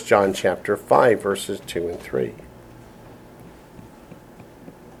 1 John chapter 5, verses 2 and 3.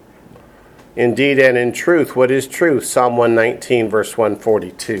 Indeed and in truth, what is truth? Psalm 119, verse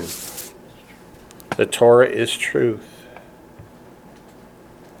 142. The Torah is truth.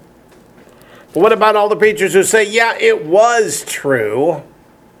 But what about all the preachers who say, yeah, it was true,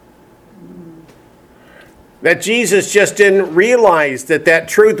 that Jesus just didn't realize that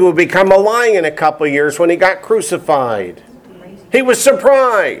truth would become a lie in a couple of years when he got crucified? He was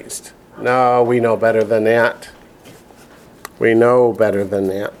surprised. No, we know better than that. We know better than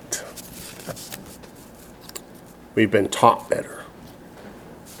that. We've been taught better.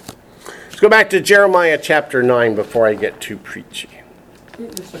 Let's go back to Jeremiah chapter 9 before I get too preachy.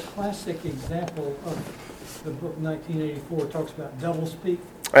 It's a classic example of the book 1984. It talks about doublespeak.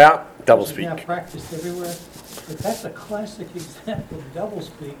 Yeah, It's doublespeak. now practiced everywhere. But that's a classic example of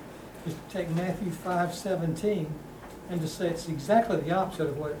doublespeak, is to take Matthew 5:17 and to say it's exactly the opposite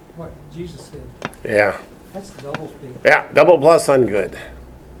of what Jesus said. Yeah. That's doublespeak. Yeah, double plus on good.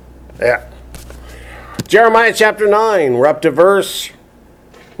 Yeah. Jeremiah chapter 9, we're up to verse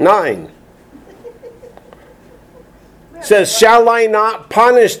 9. It says, shall I not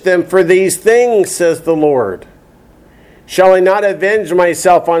punish them for these things, says the Lord? Shall I not avenge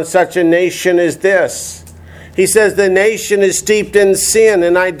myself on such a nation as this? He says the nation is steeped in sin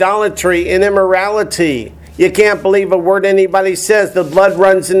and idolatry and immorality. You can't believe a word anybody says. The blood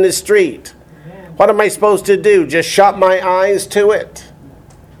runs in the street. What am I supposed to do? Just shut my eyes to it?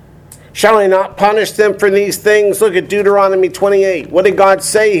 Shall I not punish them for these things? Look at Deuteronomy 28. What did God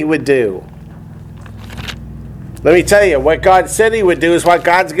say he would do? Let me tell you, what God said he would do is what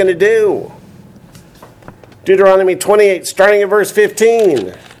God's going to do. Deuteronomy 28, starting at verse 15.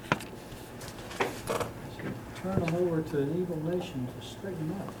 Turn them over to an evil nation to straighten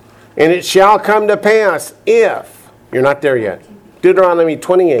them up. And it shall come to pass if, you're not there yet, Deuteronomy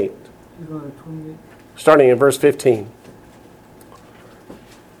 28, Deuteronomy 28. starting in verse 15.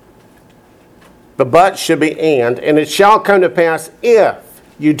 The but should be and it shall come to pass if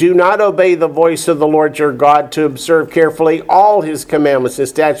you do not obey the voice of the Lord your God to observe carefully all his commandments and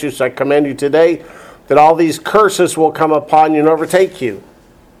statutes I command you today, that all these curses will come upon you and overtake you.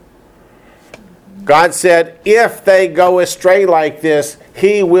 God said, if they go astray like this,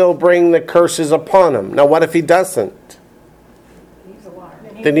 he will bring the curses upon them. Now what if he doesn't? He's a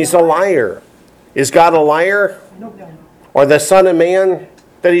liar. Then he's a liar. Is God a liar? No. Or the Son of Man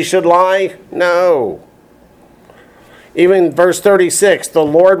that he should lie? No. Even verse 36, the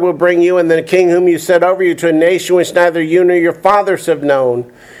Lord will bring you and the king whom you set over you to a nation which neither you nor your fathers have known.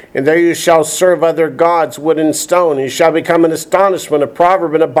 And there you shall serve other gods, wood and stone. And you shall become an astonishment, a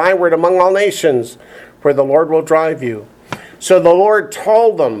proverb, and a byword among all nations, where the Lord will drive you. So the Lord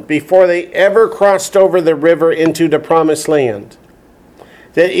told them before they ever crossed over the river into the promised land,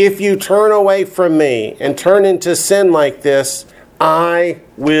 that if you turn away from me and turn into sin like this, I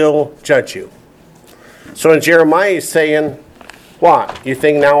will judge you. So in Jeremiah he's saying, what? You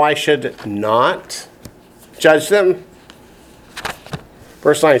think now I should not judge them?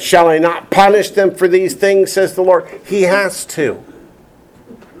 Verse 9, shall I not punish them for these things, says the Lord? He has to.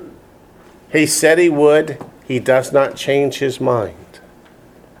 He said he would. He does not change his mind.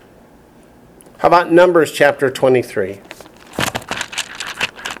 How about Numbers chapter 23?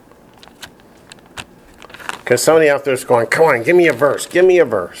 Because somebody out there is going, come on, give me a verse, give me a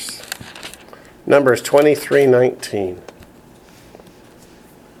verse. Numbers 23:19.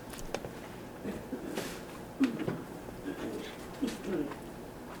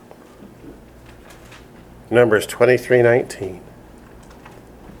 Numbers 23:19.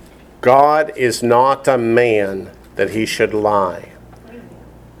 God is not a man that he should lie.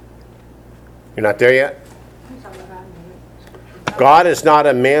 You're not there yet? God is not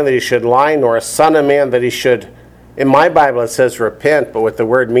a man that he should lie, nor a son of man that he should, in my Bible it says repent, but what the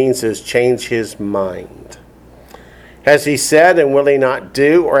word means is change his mind. Has he said and will he not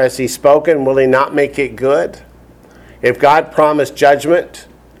do, or has he spoken, will he not make it good? If God promised judgment,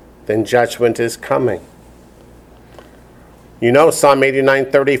 then judgment is coming. You know Psalm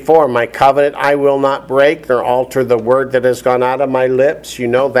 89:34, my covenant I will not break, nor alter the word that has gone out of my lips. You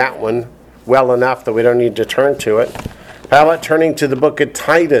know that one well enough that we don't need to turn to it. How about turning to the book of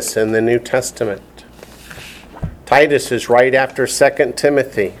Titus in the New Testament? Titus is right after 2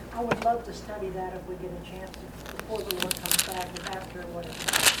 Timothy. I would love to study that if we get a chance before the Lord comes back and after what it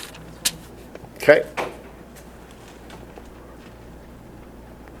Okay.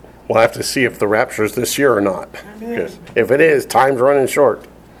 We'll have to see if the rapture is this year or not. Because if it is, time's running short.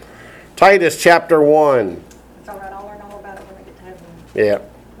 Titus chapter 1. It's all right, I'll learn all about it when I get to heaven. Yeah.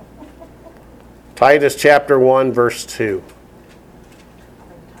 Titus chapter 1, verse 2.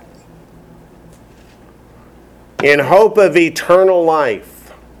 In hope of eternal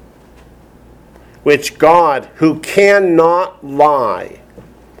life, which God, who cannot lie,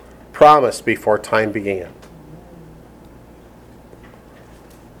 promised before time began.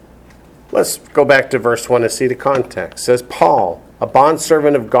 Let's go back to verse 1 and see the context. It says, Paul, a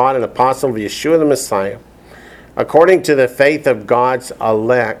bondservant of God and apostle of Yeshua the Messiah, according to the faith of God's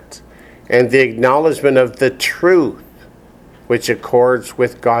elect, and the acknowledgement of the truth which accords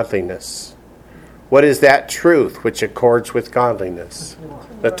with godliness. What is that truth which accords with godliness?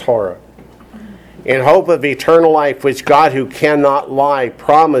 The Torah. In hope of eternal life, which God, who cannot lie,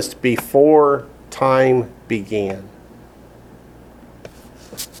 promised before time began.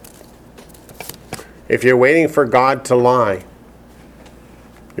 If you're waiting for God to lie,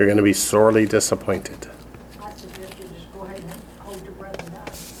 you're going to be sorely disappointed. I suggest you just go ahead and hold your breath and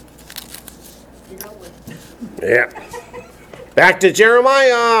die. Get over it. Yeah. Back to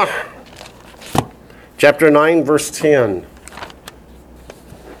Jeremiah. Chapter 9, verse 10.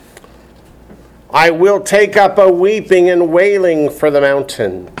 I will take up a weeping and wailing for the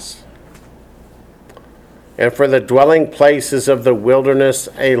mountains, and for the dwelling places of the wilderness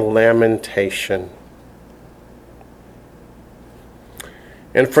a lamentation.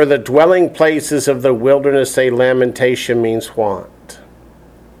 And for the dwelling places of the wilderness a lamentation means what?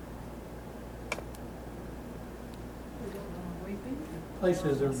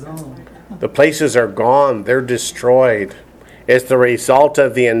 Places are gone. The places are gone. They're destroyed. It's the result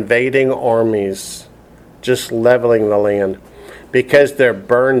of the invading armies just leveling the land because they're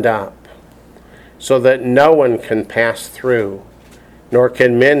burned up so that no one can pass through, nor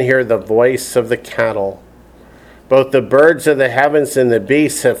can men hear the voice of the cattle. Both the birds of the heavens and the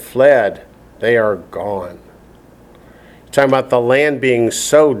beasts have fled. They are gone. You're talking about the land being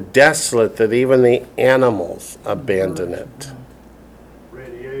so desolate that even the animals abandon it.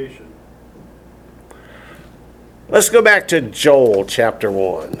 Radiation. Let's go back to Joel chapter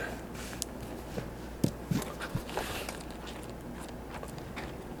 1.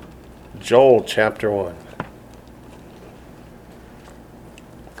 Joel chapter 1.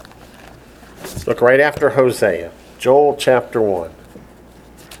 Look right after Hosea. Joel chapter 1.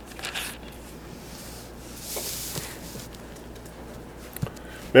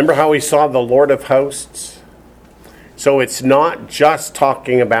 Remember how we saw the Lord of hosts? So it's not just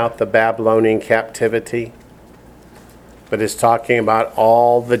talking about the Babylonian captivity, but it's talking about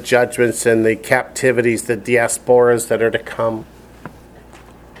all the judgments and the captivities, the diasporas that are to come.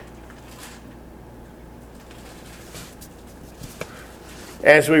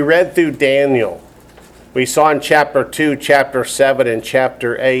 As we read through Daniel, we saw in chapter 2, chapter 7, and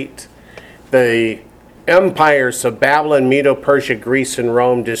chapter 8, the empires of Babylon, Medo-Persia, Greece, and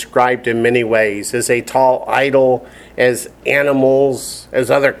Rome described in many ways as a tall idol, as animals,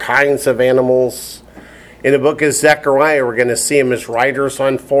 as other kinds of animals. In the book of Zechariah, we're going to see them as riders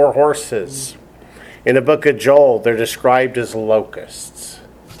on 4 horses. In the book of Joel, they're described as locusts.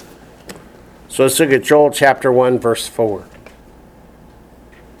 So let's look at Joel chapter 1, verse 4.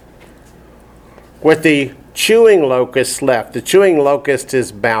 With the chewing locust left. The chewing locust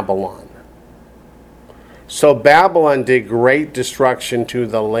is Babylon. So Babylon did great destruction to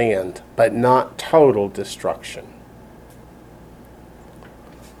the land, but not total destruction.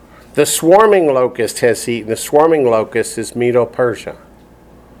 The swarming locust has eaten. The swarming locust is Medo-Persia.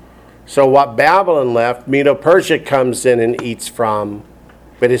 So what Babylon left, Medo-Persia comes in and eats from,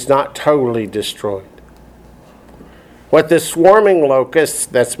 but it's not totally destroyed. What the swarming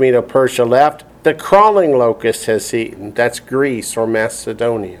locust, that's Medo-Persia, left, the crawling locust has eaten. That's Greece or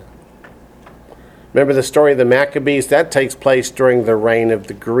Macedonia. Remember the story of the Maccabees? That takes place during the reign of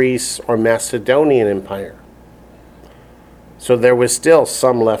the Greece or Macedonian Empire. So there was still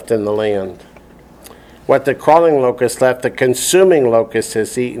some left in the land. What the crawling locust left, the consuming locust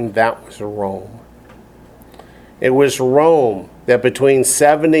has eaten, that was Rome. It was Rome that between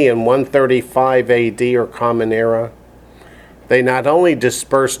 70 and 135 AD or Common Era, they not only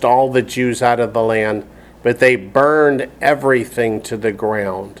dispersed all the Jews out of the land, but they burned everything to the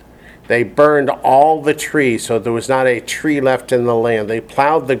ground. They burned all the trees, so there was not a tree left in the land. They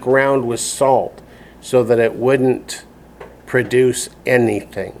plowed the ground with salt so that it wouldn't produce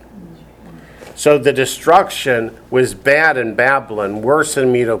anything. So the destruction was bad in Babylon, worse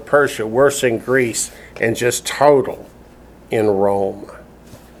in Medo-Persia, worse in Greece, and just total in Rome.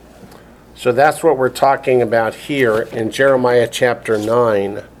 So that's what we're talking about here in Jeremiah chapter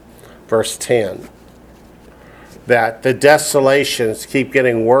 9, verse 10. That the desolations keep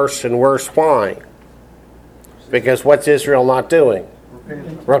getting worse and worse. Why? Because what's Israel not doing?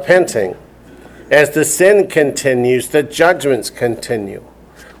 Repenting. As the sin continues, the judgments continue.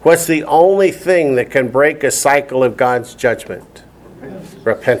 What's the only thing that can break a cycle of God's judgment?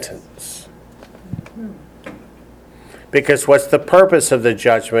 Repentance. Because what's the purpose of the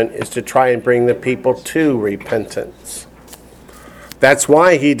judgment is to try and bring the people to repentance. That's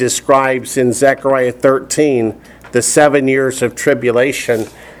why he describes in Zechariah 13 the 7 years of tribulation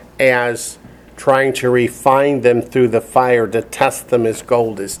as trying to refine them through the fire to test them as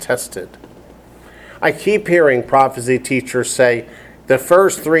gold is tested. I keep hearing prophecy teachers say the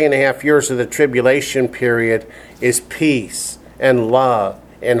first 3.5 years of the tribulation period is peace and love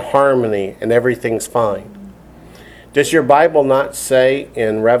and harmony and everything's fine. Does your Bible not say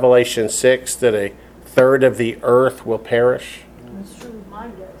in Revelation 6 that 1/3 of the earth will perish? That's true,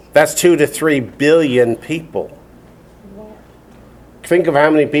 mine does. That's 2 to 3 billion people. Think of how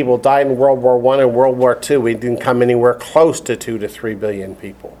many people died in World War I and World War II. We didn't come anywhere close to 2 to 3 billion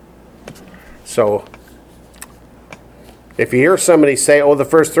people. So, if you hear somebody say, oh, the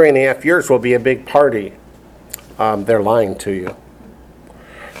first 3.5 years will be a big party, they're lying to you.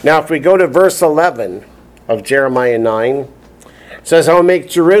 Now, if we go to verse 11 of Jeremiah 9, it says, I will make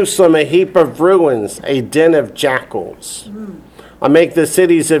Jerusalem a heap of ruins, a den of jackals. I'll make the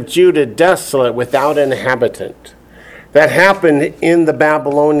cities of Judah desolate without inhabitant. That happened in the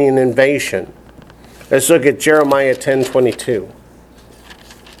Babylonian invasion. Let's look at Jeremiah 10:22.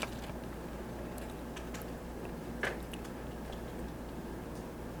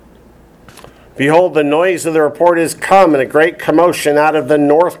 Behold, the noise of the report is come, and a great commotion out of the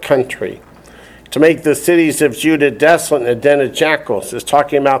north country, to make the cities of Judah desolate and a den of jackals. It's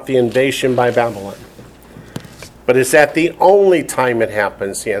talking about the invasion by Babylon. But is that the only time it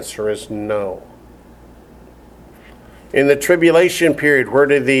happens? The answer is no. In the tribulation period, where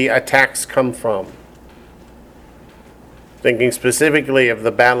do the attacks come from? Thinking specifically of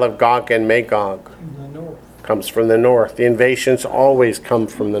the Battle of Gog and Magog. In the north. Comes from the north. The invasions always come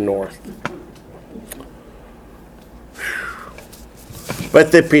from the north.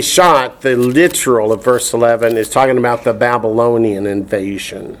 But the Peshat, the literal of verse 11, is talking about the Babylonian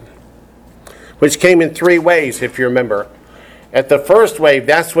invasion, which came in 3 ways, if you remember. At the first wave,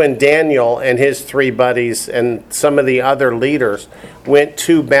 that's when Daniel and his 3 buddies and some of the other leaders went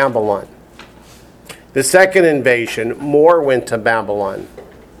to Babylon. The second invasion, more went to Babylon.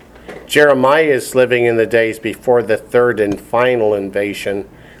 Jeremiah is living in the days before the third and final invasion,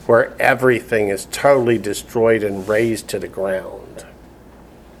 where everything is totally destroyed and razed to the ground.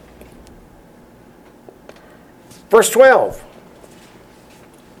 Verse 12.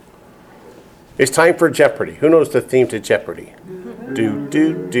 It's time for Jeopardy. Who knows the theme to Jeopardy? I don't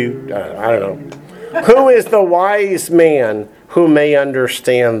know. Who is the wise man who may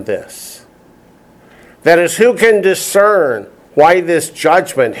understand this? That is, who can discern why this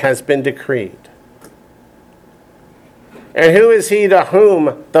judgment has been decreed? And who is he to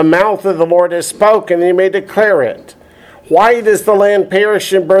whom the mouth of the Lord has spoken, and he may declare it? Why does the land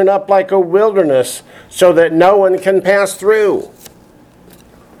perish and burn up like a wilderness, so that no one can pass through?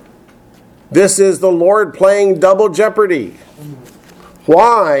 This is the Lord playing double jeopardy.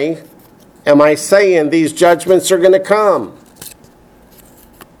 Why am I saying these judgments are going to come?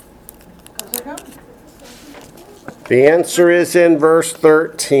 Because they're coming. The answer is in verse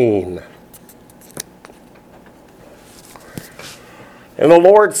 13. And the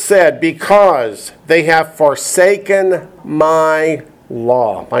Lord said, because they have forsaken my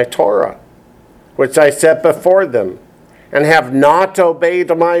law, my Torah, which I set before them, and have not obeyed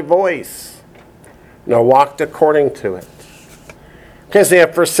my voice, nor walked according to it. Because they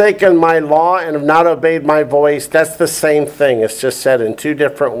have forsaken my law and have not obeyed my voice, that's the same thing. It's just said in two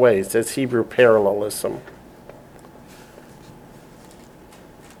different ways. It's Hebrew parallelism.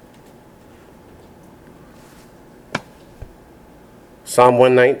 Psalm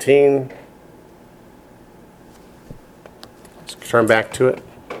 119. Let's turn back to it.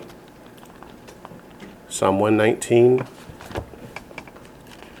 Psalm 119,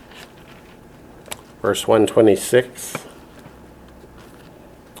 verse 126.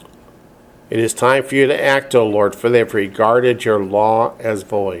 It is time for you to act, O Lord, for they have regarded your law as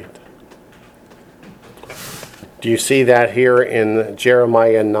void. Do you see that here in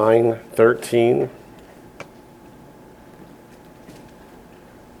Jeremiah 9:13?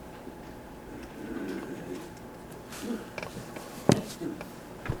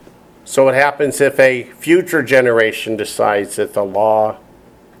 So what happens if a future generation decides that the law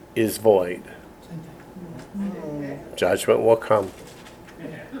is void? Judgment will come.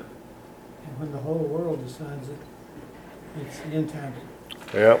 And when the whole world decides it, it's the end time.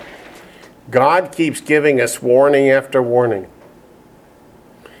 Yep. God keeps giving us warning after warning.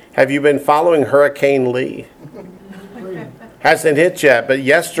 Have you been following Hurricane Lee? Hasn't hit yet, but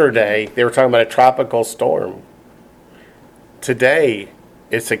yesterday they were talking about a tropical storm. Today,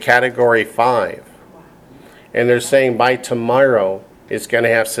 it's a Category 5. And they're saying by tomorrow, it's going to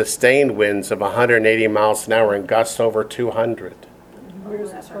have sustained winds of 180 miles an hour and gusts over 200.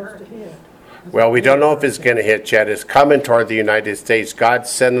 Where's it supposed to hit? Well, we don't know if it's going to hit yet. It's coming toward the United States. God's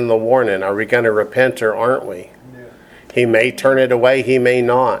sending the warning. Are we going to repent or aren't we? Yeah. He may turn it away. He may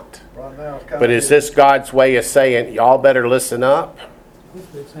not. Right now, it's kind But of. is this God's way of saying, y'all better listen up?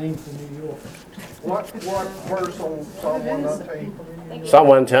 Hopefully it's aimed for New York. What verse on Psalm 119? Psalm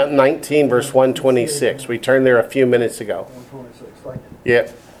 119, verse 126. We turned there a few minutes ago. 126, thank you.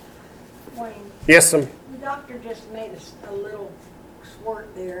 Yep. Wayne, Yes, ma'am. the doctor just made a little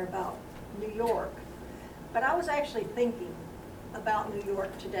squirt there about New York. But I was actually thinking about New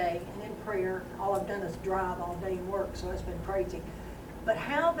York today and in prayer. All I've done is drive all day and work, so it's been crazy. But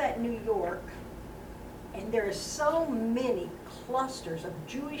how that New York, and there are so many clusters of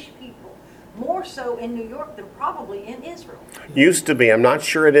Jewish people, more so in New York than probably in Israel. Used to be. I'm not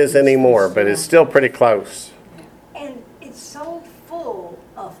sure it is anymore, but it's still pretty close. And it's so full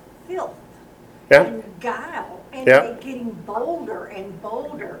of filth Yeah. and guile, and Yeah. they're getting bolder and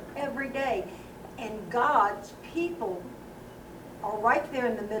bolder every day. And God's people are right there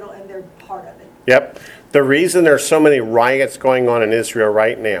in the middle, and they're part of it. Yep. The reason there's so many riots going on in Israel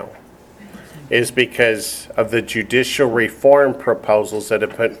right now is because of the judicial reform proposals that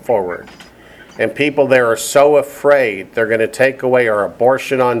have put forward. And people there are so afraid they're going to take away our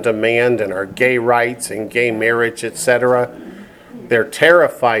abortion on demand and our gay rights and gay marriage, etc. They're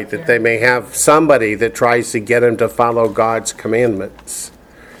terrified that they may have somebody that tries to get them to follow God's commandments.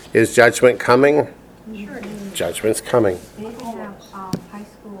 Is judgment coming? Sure it is. Judgment's coming. They even have high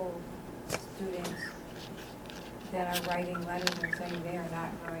school students that are writing letters and saying they are not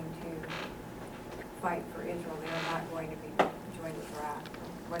going to fight for Israel. They are not going to be join the draft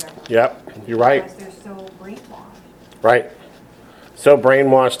or whatever. Yep, you're right. Because they're so brainwashed. Right. So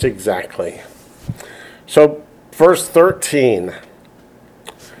brainwashed, exactly. So, verse 13.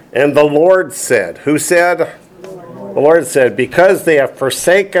 And the Lord said, who said? The Lord said, because they have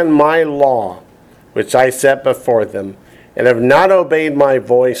forsaken my law, which I set before them, and have not obeyed my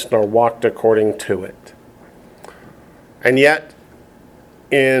voice nor walked according to it. And yet,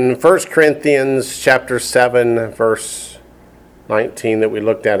 in 1 Corinthians chapter 7, verse 19 that we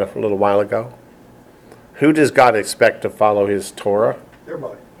looked at a little while ago, who does God expect to follow his Torah?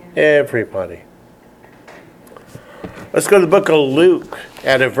 Everybody. Everybody. Let's go to the book of Luke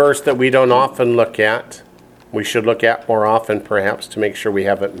at a verse that we don't often look at. We should look at more often, perhaps, to make sure we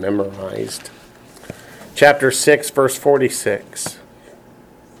have it memorized. Chapter 6, verse 46.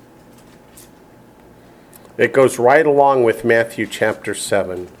 It goes right along with Matthew chapter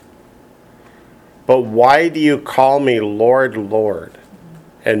 7. But why do you call me Lord, Lord,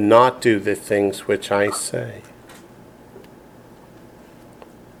 and not do the things which I say?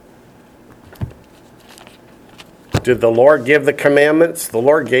 Did the Lord give the commandments? The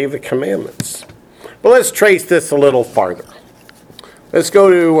Lord gave the commandments. But let's trace this a little farther. Let's go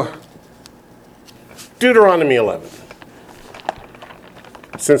to Deuteronomy 11.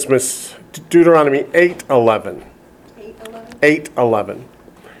 Since Deuteronomy 8:11. 8:11.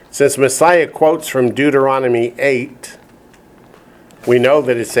 Since Messiah quotes from Deuteronomy 8, we know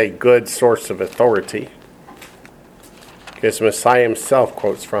that it's a good source of authority because Messiah himself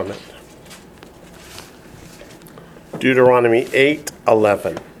quotes from it. Deuteronomy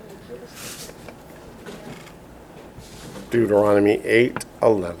 8:11. Deuteronomy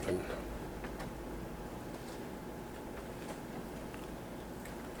 8:11.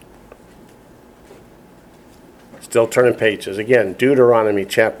 Still turning pages. Again, Deuteronomy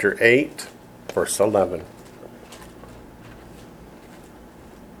chapter 8, verse 11.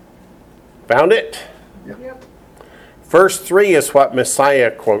 Found it? Yep. Verse 3 is what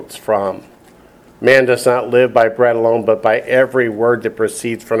Messiah quotes from. Man does not live by bread alone, but by every word that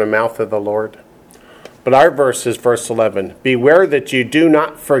proceeds from the mouth of the Lord. But our verse is verse 11. Beware that you do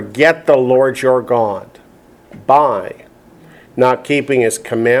not forget the Lord your God by not keeping his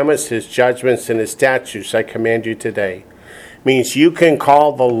commandments, his judgments, and his statutes I command you today. Means you can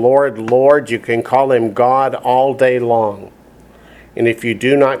call the Lord Lord, you can call him God all day long. And if you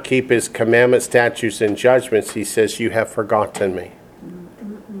do not keep his commandments, statutes, and judgments, he says, you have forgotten me.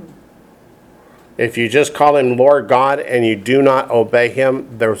 If you just call him Lord God and you do not obey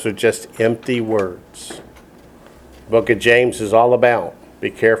him, those are just empty words. The book of James is all about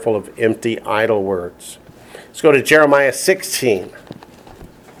be careful of empty, idle words. Let's go to Jeremiah 16.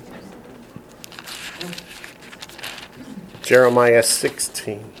 Jeremiah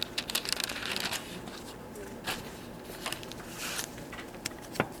 16.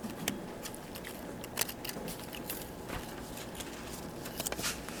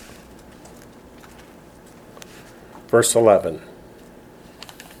 Verse 11.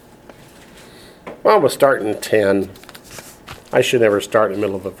 Well, we'll start in 10. I should never start in the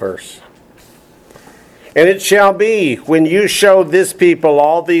middle of a verse. And it shall be, when you show this people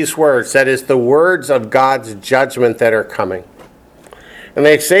all these words, that is the words of God's judgment that are coming. And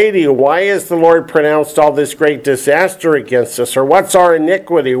they say to you, why has the Lord pronounced all this great disaster against us? Or what's our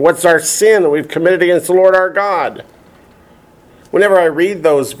iniquity? What's our sin that we've committed against the Lord our God? Whenever I read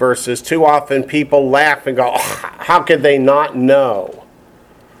those verses, too often people laugh and go, oh, how could they not know?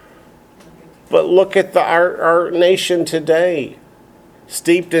 But look at our nation today,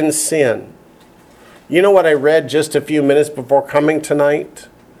 steeped in sin. You know what I read just a few minutes before coming tonight?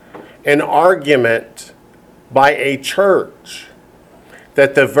 An argument by a church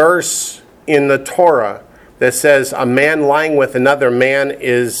that the verse in the Torah that says a man lying with another man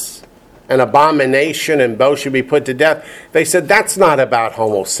is an abomination and both should be put to death. They said that's not about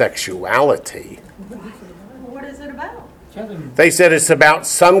homosexuality. What is it about? They said it's about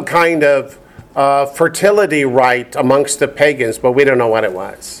some kind of fertility rite amongst the pagans, but we don't know what it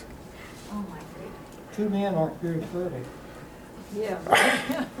was. Oh my goodness. Two men aren't very fertile.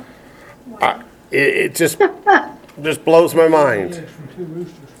 Yeah. It just blows my mind. Eggs from two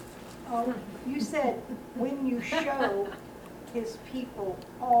roosters. Oh, you said when you show his people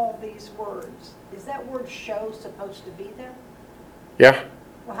all these words, is that word show supposed to be there? Yeah.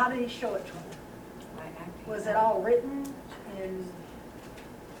 Well, how did he show it to them? Was it all written in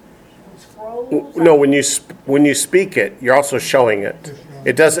scrolls? No, when you speak it, you're also showing it.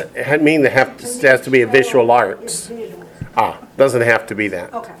 It doesn't mean it has to be a visual arts. Doesn't have to be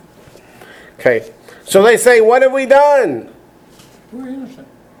that. Okay. Okay. So they say, what have we done? We're innocent.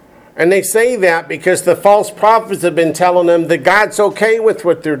 And they say that because the false prophets have been telling them that God's okay with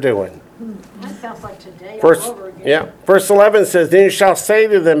what they're doing. That sounds like today Verse, all over again. yeah. Verse 11 says, then you shall say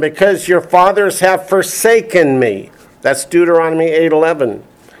to them, because your fathers have forsaken me. That's Deuteronomy 8:11.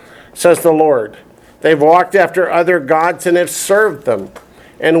 Says the Lord. They've walked after other gods and have served them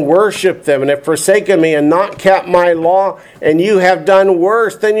and worshiped them and have forsaken me and not kept my law, and you have done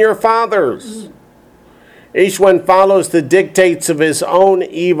worse than your fathers. Each one follows the dictates of his own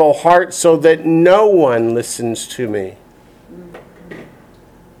evil heart so that no one listens to me.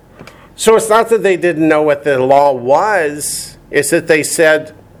 So it's not that they didn't know what the law was. It's that they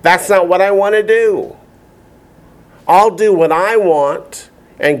said, that's not what I want to do. I'll do what I want,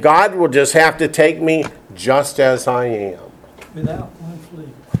 and God will just have to take me just as I am. Without one flea.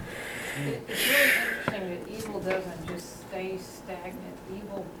 It's really interesting that evil doesn't just stay stagnant.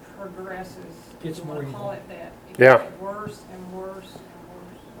 Evil progresses. Gets if you more want to call evil. it that. It Yeah. gets worse and worse and worse.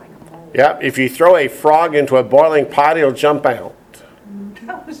 Like a mold. Yeah, if you throw a frog into a boiling pot, he'll jump out.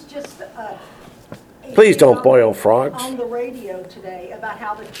 That was just Please don't boil frogs. on the radio today about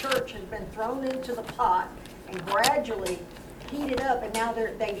how the church has been thrown into the pot and gradually heated up, and now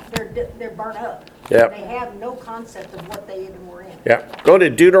they're burnt up. Yep. They have no concept of what they even were in. Yeah, go to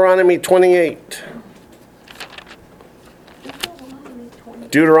Deuteronomy 28.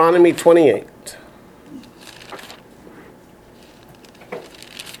 Deuteronomy 28.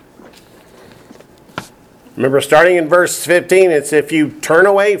 Remember, starting in verse 15, it's if you turn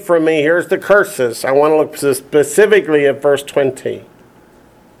away from me, here's the curses. I want to look specifically at verse 20.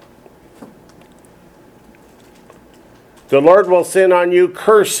 The Lord will send on you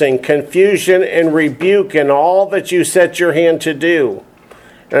cursing, confusion, and rebuke in all that you set your hand to do,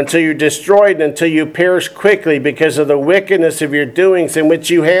 until you're destroyed, until you perish quickly because of the wickedness of your doings in which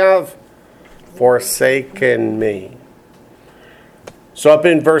you have forsaken me. So up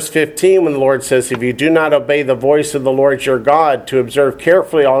in verse 15, when the Lord says, if you do not obey the voice of the Lord your God to observe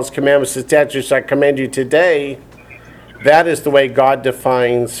carefully all his commandments and statutes I command you today, that is the way God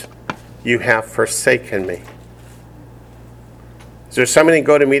defines you have forsaken me. Is there somebody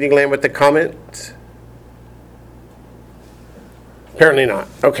go to Meeting Land with the comment? Apparently not.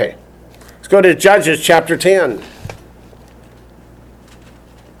 Okay. Let's go to Judges chapter 10.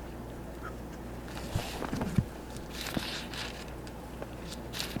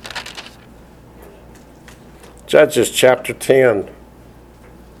 Judges chapter 10,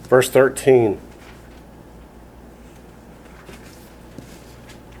 verse 13.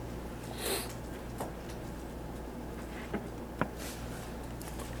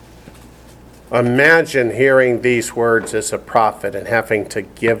 Imagine hearing these words as a prophet and having to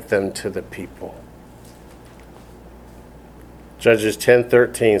give them to the people. Judges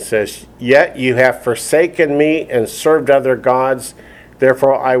 10:13 says, yet you have forsaken me and served other gods,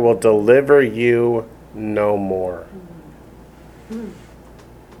 therefore I will deliver you no more.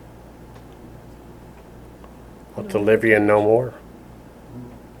 I'll deliver you no more.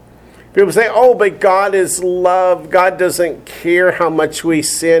 People say, oh, but God is love. God doesn't care how much we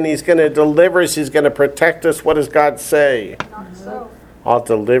sin. He's going to deliver us. He's going to protect us. What does God say? Not so. I'll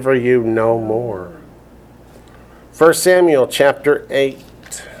deliver you no more. 1 Samuel chapter 8.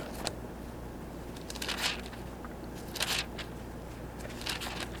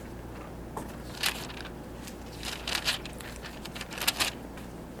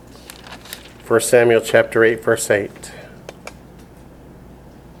 First Samuel chapter 8, verse 8.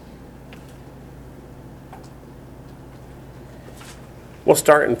 We'll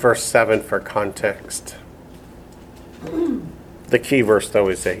start in verse 7 for context. The key verse, though,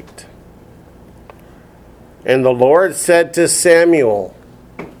 is 8. And the Lord said to Samuel,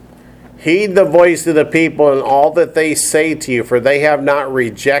 heed the voice of the people and all that they say to you, for they have not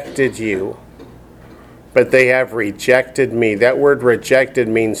rejected you, but they have rejected me. That word rejected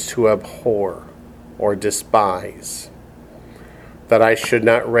means to abhor or despise, that I should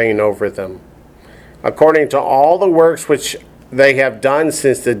not reign over them. According to all the works which they have done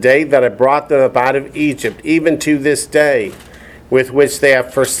since the day that I brought them up out of Egypt, even to this day, with which they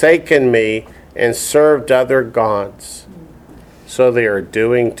have forsaken me and served other gods. So they are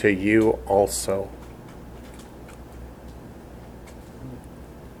doing to you also.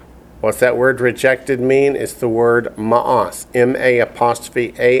 What's that word rejected mean? It's the word maas, M-A'-A-S.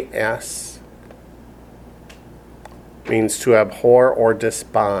 Means to abhor or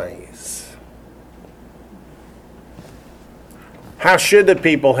despise. How should the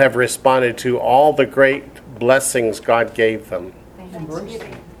people have responded to all the great blessings God gave them?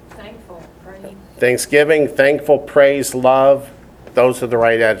 Thanksgiving, thankful, praise. Thanksgiving, thankful, praise, love. Those are the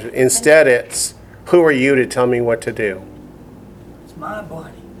right attitudes. Instead, it's, who are you to tell me what to do? It's my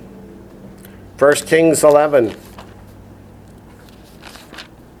body. 1 Kings 11.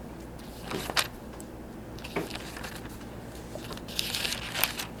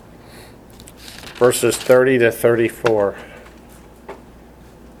 Verses 30 to 34.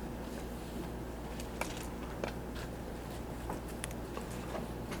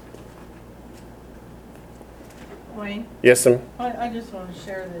 Wayne, Yes, ma'am. I just want to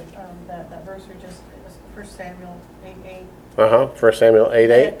share that verse we just, it was 1 Samuel 8:8. 1 Samuel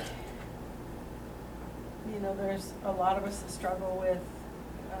 8:8. You know, there's a lot of us that struggle with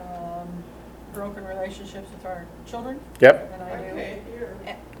broken relationships with our children, Yep. and I do.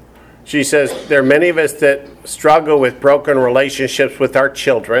 She says, there are many of us that struggle with broken relationships with our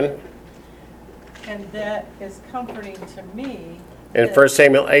children. And that is comforting to me. And that- 1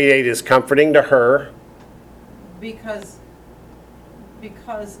 Samuel 8:8 is comforting to her. Because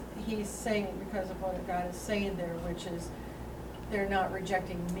he's saying, because of what God is saying there, which is, they're not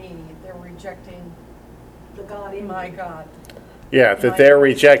rejecting me, they're rejecting The God in my me. God. Yeah, that they're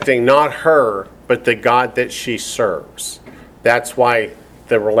rejecting not her, but the God that she serves. That's why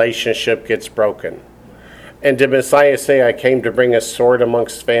the relationship gets broken. And did Messiah say, I came to bring a sword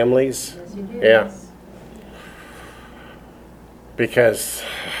amongst families? Yes, he did. Yeah. Because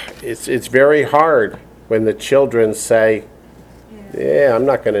it's very hard when the children say, yeah, I'm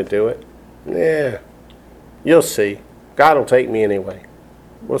not going to do it. Yeah, you'll see. God will take me anyway.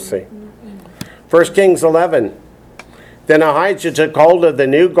 We'll see. 1 Kings 11. Then Ahijah took hold of the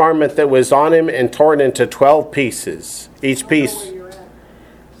new garment that was on him and tore it into 12 pieces. Each piece. Where you're at.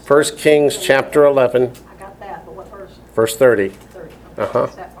 1 Kings chapter 11, I got that, but what verse? verse 30. 30. Uh-huh.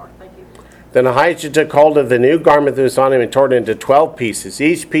 That's that part, thank you. Then Ahijah took hold of the new garment that was on him and tore it into 12 pieces.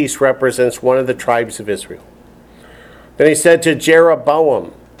 Each piece represents one of the tribes of Israel. Then he said to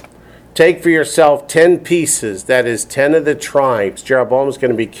Jeroboam, take for yourself 10 pieces, that is 10 of the tribes. Jeroboam is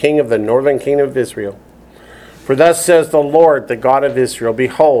going to be king of the northern kingdom of Israel. For thus says the Lord, the God of Israel,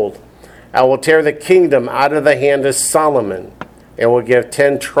 behold, I will tear the kingdom out of the hand of Solomon, and will give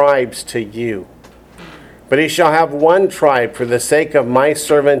 10 tribes to you. But he shall have one tribe for the sake of my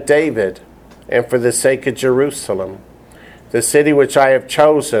servant David, and for the sake of Jerusalem, the city which I have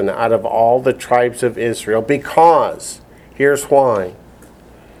chosen out of all the tribes of Israel. Because, here's why.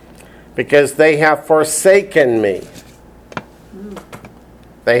 Because they have forsaken me.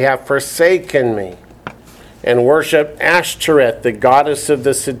 They have forsaken me, and worship Ashtoreth, the goddess of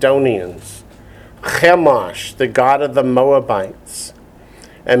the Sidonians, Chemosh, the god of the Moabites,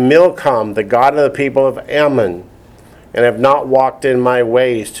 and Milcom, the god of the people of Ammon, and have not walked in my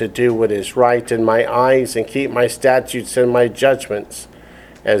ways to do what is right in my eyes and keep my statutes and my judgments,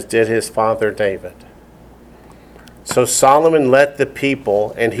 as did his father David. So Solomon led the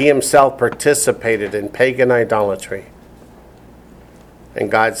people, and he himself participated in pagan idolatry. And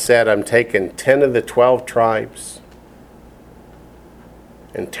God said, I'm taking 10 of the 12 tribes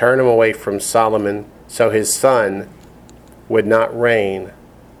and tearing them away from Solomon so his son would not reign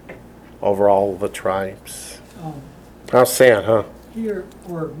over all the tribes. How sad, huh? Here,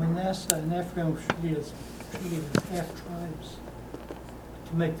 were Manasseh and Ephraim treated as half tribes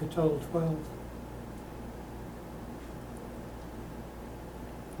to make the total 12.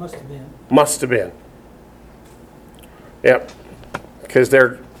 Must have been. Must have been. Yep. Because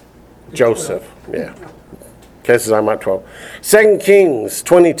they're Joseph. Yeah. Because I'm at 12. 2 Kings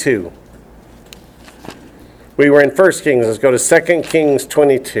 22. We were in 1 Kings. Let's go to 2 Kings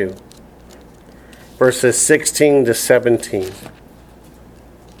 22. Verses 16 to 17.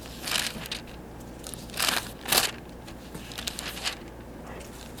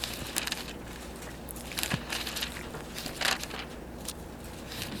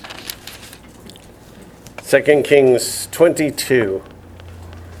 Second Kings 22,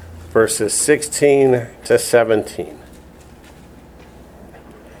 verses 16 to 17.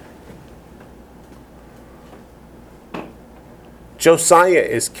 Josiah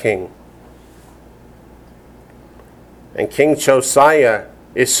is king. And King Josiah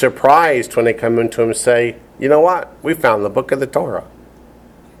is surprised when they come into him and say, you know what? We found the book of the Torah.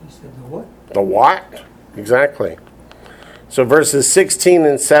 He said, the what? The what? Exactly. So verses 16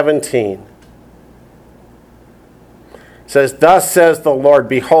 and 17 says, thus says the Lord,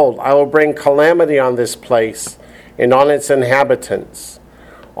 behold, I will bring calamity on this place and on its inhabitants.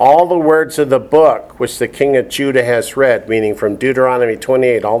 All the words of the book which the king of Judah has read, meaning from Deuteronomy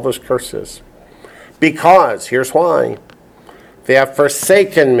 28, all those curses. Because, here's why, they have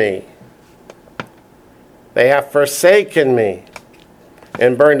forsaken me. They have forsaken me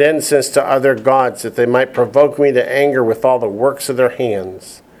and burned incense to other gods, that they might provoke me to anger with all the works of their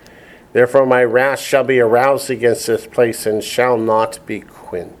hands. Therefore my wrath shall be aroused against this place and shall not be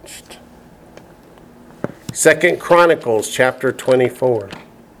quenched. 2 Chronicles chapter 24.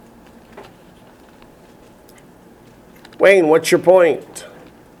 Wayne, what's your point?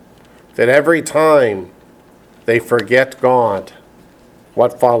 That every time they forget God,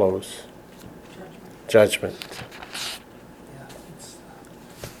 what follows? Judgment. Yeah, it's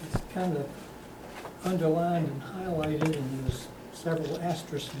kind of underlined and highlighted, and there's several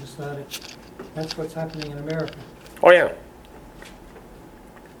asterisks beside it. That's what's happening in America. Oh yeah.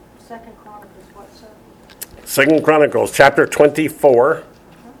 Second Chronicles, what's up? 2 Chronicles chapter 24.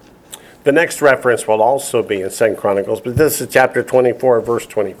 The next reference will also be in 2 Chronicles, but this is chapter 24, verse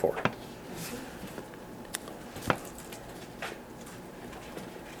 24.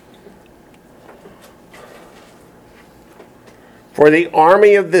 For the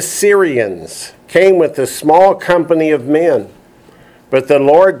army of the Syrians came with a small company of men, but the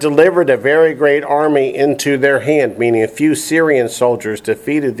Lord delivered a very great army into their hand, meaning a few Syrian soldiers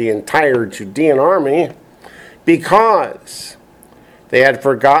defeated the entire Judean army, because they had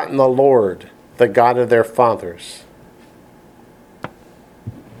forgotten the Lord, the God of their fathers.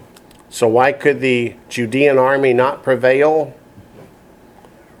 So why could the Judean army not prevail?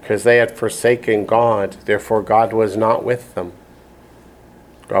 Because they had forsaken God. Therefore, God was not with them.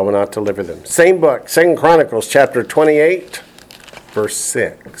 God will not deliver them. Same book, 2 Chronicles chapter 28, verse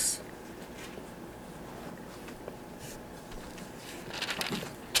 6.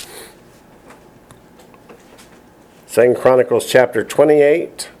 2 Chronicles chapter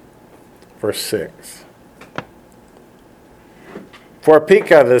 28, verse 6. For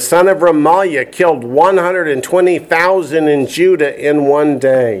Pekah, the son of Remaliah, killed 120,000 in Judah in one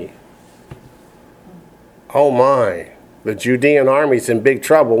day. Oh my, the Judean army's in big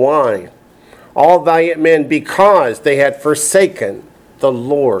trouble. Why? All valiant men, because they had forsaken the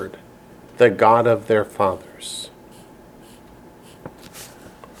Lord, the God of their fathers.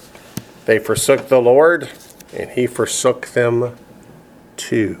 They forsook the Lord, and he forsook them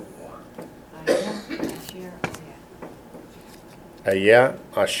too. Ayah,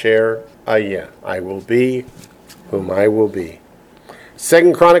 Asher, Ayah. I will be whom I will be.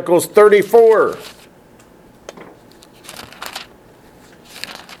 2 Chronicles 34.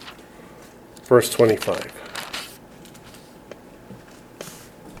 Verse 25.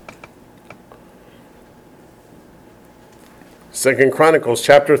 Second Chronicles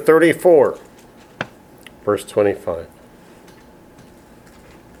chapter 34, verse 25.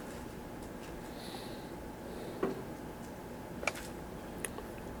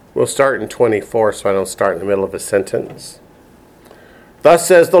 We'll start in 24 so I don't start in the middle of a sentence. Thus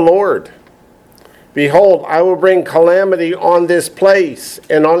says the Lord, behold, I will bring calamity on this place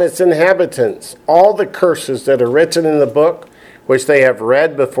and on its inhabitants, all the curses that are written in the book which they have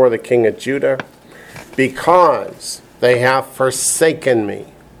read before the king of Judah, because they have forsaken me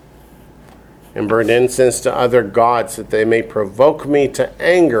and burned incense to other gods, that they may provoke me to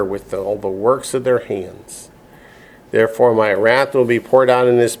anger with all the works of their hands. Therefore my wrath will be poured out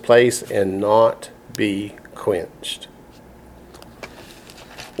in this place and not be quenched.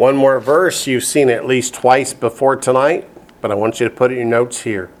 One more verse you've seen at least twice before tonight, but I want you to put it in your notes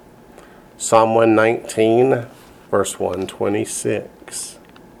here. Psalm 119, verse 126.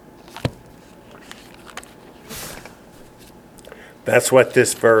 That's what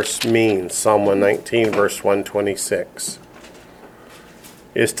this verse means, Psalm 119, verse 126.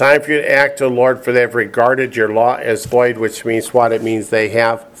 It is time for you to act, O Lord, for they have regarded your law as void, which means what? It means they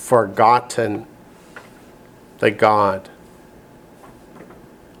have forgotten the God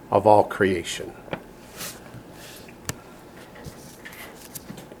of all creation.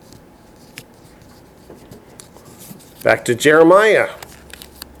 Back to Jeremiah.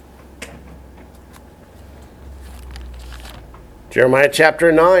 Jeremiah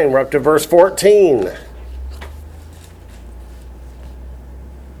chapter 9, we're up to verse 14.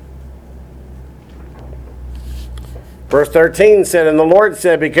 Verse 13 said, and the Lord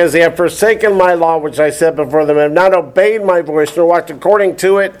said, because they have forsaken my law, which I set before them, and have not obeyed my voice, nor walked according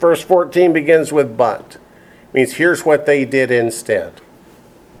to it. Verse 14 begins with but. It means here's what they did instead.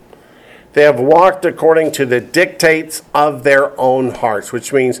 They have walked according to the dictates of their own hearts,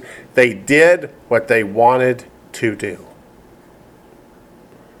 which means they did what they wanted to do.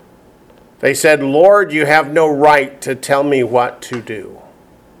 They said, Lord, you have no right to tell me what to do.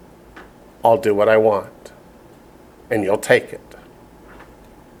 I'll do what I want, and you'll take it.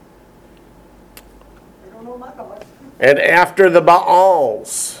 I don't know my God. And after the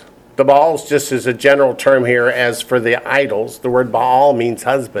Baals just is a general term here as for the idols. The word Baal means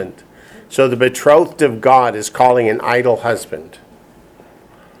husband. So the betrothed of God is calling an idol husband,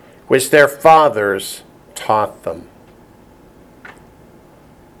 which their fathers taught them.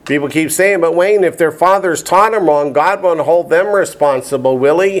 People keep saying, but Wayne, if their fathers taught them wrong, God won't hold them responsible,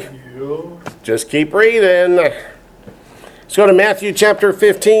 will he? Yeah. Just keep reading. Let's go to Matthew chapter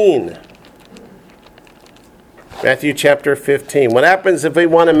 15. Matthew chapter 15. What happens if we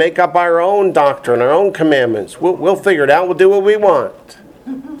want to make up our own doctrine, our own commandments? We'll figure it out. We'll do what we want.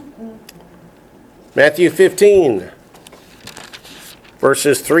 Matthew 15,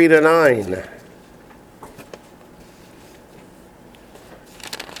 verses 3 to 9.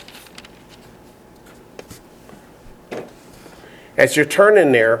 As you're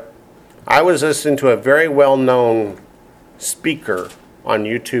turning there, I was listening to a very well-known speaker on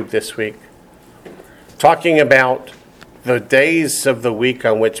YouTube this week talking about the days of the week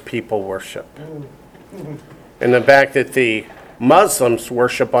on which people worship. And the fact that the Muslims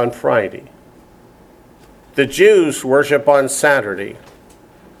worship on Friday. The Jews worship on Saturday.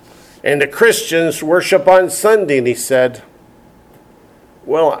 And the Christians worship on Sunday. And he said,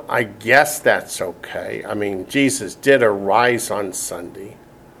 well, I guess that's okay. I mean, Jesus did arise on Sunday,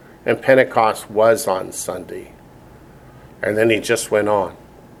 and Pentecost was on Sunday. And then he just went on.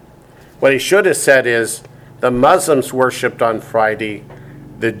 What he should have said is, the Muslims worshipped on Friday,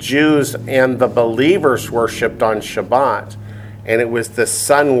 the Jews and the believers worshipped on Shabbat, and it was the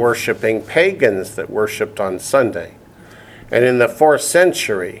sun-worshipping pagans that worshipped on Sunday. And in the 4th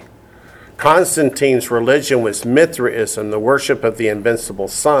century, Constantine's religion was Mithraism, the worship of the invincible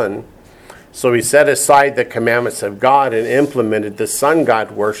sun. So he set aside the commandments of God and implemented the sun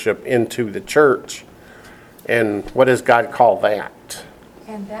god worship into the church. And what does God call that?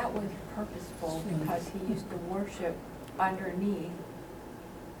 And that was purposeful because he used to worship underneath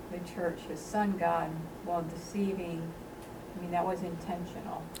the church, his sun god, while deceiving. I mean, that was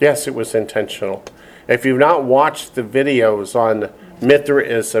intentional. Yes, it was intentional. If you've not watched the videos on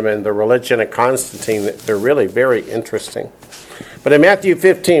Mithraism and the religion of Constantine, they're really very interesting. But in Matthew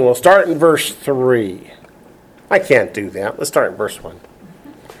 15, we'll start in verse 3. I can't do that. Let's start in verse 1.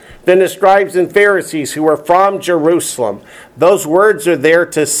 Then the scribes and Pharisees who were from Jerusalem, those words are there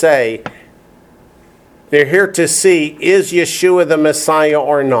to say, they're here to see, is Yeshua the Messiah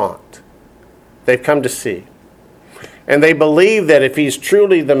or not? They've come to see. And they believe that if he's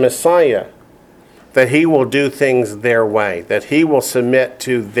truly the Messiah, that he will do things their way, that he will submit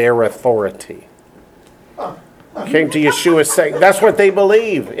to their authority. Came to Yeshua saying, that's what they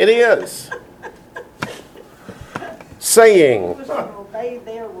believe. It is. Saying, Supposed to obey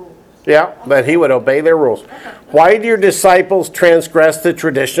their rules. yeah, that he would obey their rules. Why do your disciples transgress the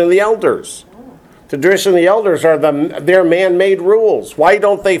tradition of the elders? The tradition of the elders are their man-made rules. Why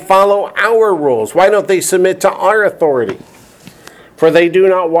don't they follow our rules? Why don't they submit to our authority? For they do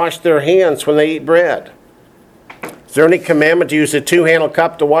not wash their hands when they eat bread. Is there any commandment to use a two-handled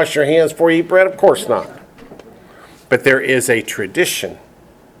cup to wash your hands before you eat bread? Of course not. But there is a tradition.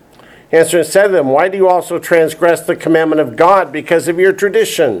 Answer and said to them, why do you also transgress the commandment of God because of your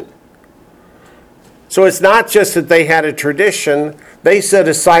tradition? So it's not just that they had a tradition. They set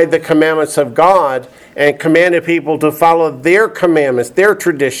aside the commandments of God and commanded people to follow their commandments, their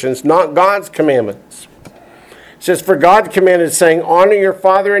traditions, not God's commandments. It says, for God commanded, saying, honor your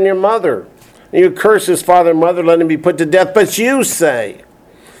father and your mother. And you curse his father and mother, let him be put to death. But you say,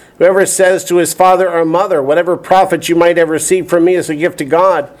 whoever says to his father or mother, whatever profit you might have received from me as a gift to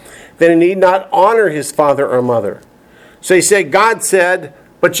God, then he need not honor his father or mother. So he said, God said,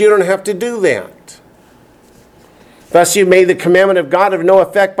 but you don't have to do that. Thus you made the commandment of God of no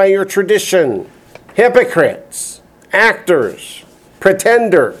effect by your tradition. Hypocrites, actors,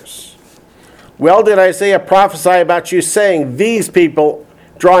 pretenders. Well did Isaiah prophesy about you, saying, these people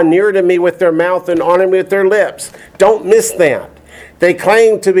draw near to me with their mouth and honor me with their lips. Don't miss that. They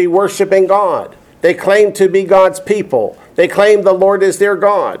claim to be worshiping God. They claim to be God's people. They claim the Lord is their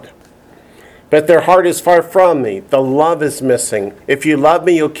God. But their heart is far from me. The love is missing. If you love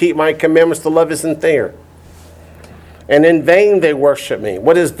me, you'll keep my commandments. The love isn't there. And in vain they worship me.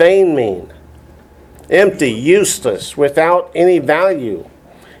 What does vain mean? Empty, useless, without any value.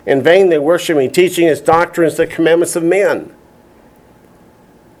 In vain they worship me, teaching his doctrines the commandments of men.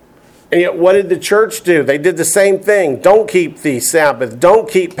 And yet what did the church do? They did the same thing. Don't keep the Sabbath. Don't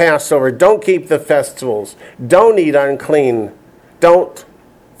keep Passover. Don't keep the festivals. Don't eat unclean. Don't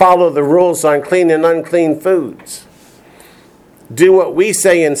follow the rules on clean and unclean foods. Do what we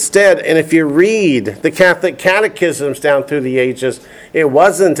say instead. And if you read the Catholic catechisms down through the ages, it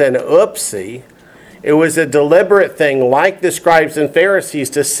wasn't an oopsie. It was a deliberate thing, like the scribes and Pharisees,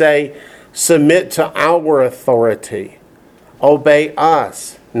 to say, submit to our authority. Obey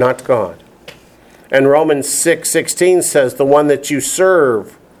us, not God. And Romans 6:16 says, the one that you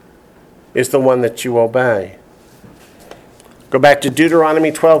serve is the one that you obey. Go back to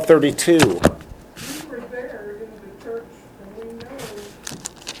Deuteronomy 12:32.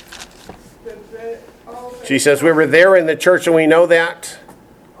 She says, we were there in the church and we know that.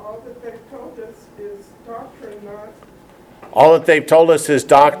 All that they've told us is doctrine, not... All that they've told us is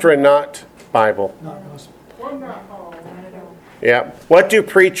doctrine, not Bible. Not gospel. Well, not all. Yeah. What do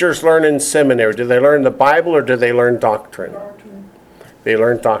preachers learn in seminary? Do they learn the Bible or do they learn doctrine? Doctrine. They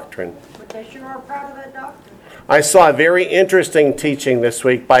learn doctrine. But they sure are proud of that doctrine. I saw a very interesting teaching this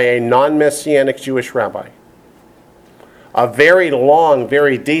week by a non-Messianic Jewish rabbi. A very long,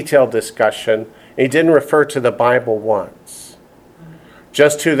 very detailed discussion. He didn't refer to the Bible once,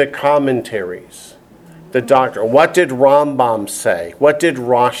 just to the commentaries, the doctrine. What did Rambam say? What did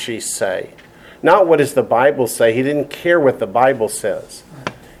Rashi say? Not what does the Bible say. He didn't care what the Bible says.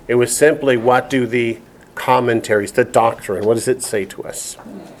 It was simply what do the commentaries, the doctrine, what does it say to us?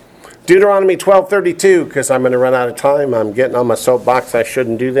 Deuteronomy 12:32, because I'm going to run out of time. I'm getting on my soapbox. I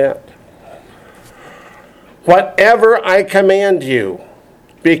shouldn't do that. Whatever I command you,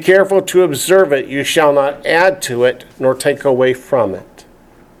 be careful to observe it. You shall not add to it, nor take away from it.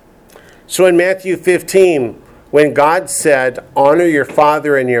 So in Matthew 15, when God said, honor your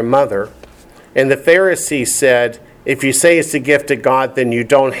father and your mother, and the Pharisees said, if you say it's a gift to God, then you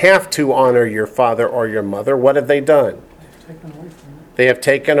don't have to honor your father or your mother, what have they done? Taken away from it. They have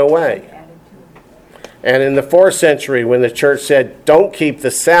taken away. And in the 4th century, when the church said, don't keep the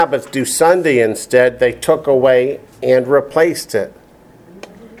Sabbath, do Sunday instead, they took away and replaced it.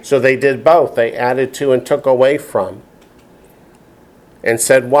 So they did both. They added to and took away from. And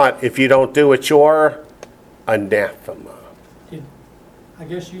said what? If you don't do it, you're anathema. I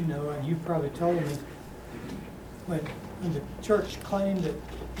guess you know, and you probably told me, when the church claimed that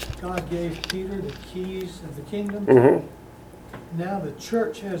God gave Peter the keys of the kingdom, Mm-hmm. now the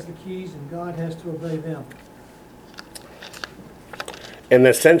church has the keys and God has to obey them. And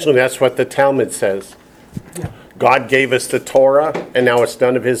essentially that's what the Talmud says. Yeah, God gave us the Torah, and now it's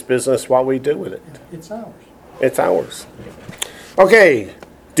none of his business what we do with it. it's ours. It's ours. Okay,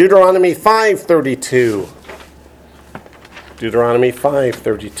 Deuteronomy 5:32. Deuteronomy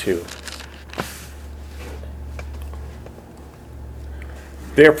 5:32.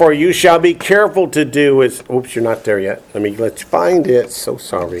 Therefore you shall be careful to do as... Oops, you're not there yet. Let's find it. So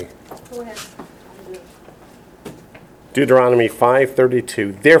sorry. Go ahead. Deuteronomy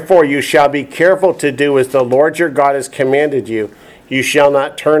 5:32. Therefore you shall be careful to do as the Lord your God has commanded you. You shall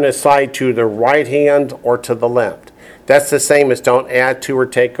not turn aside to the right hand or to the left. That's the same as don't add to or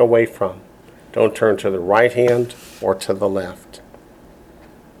take away from. Don't turn to the right hand or to the left.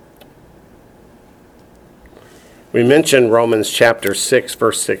 We mentioned Romans chapter 6,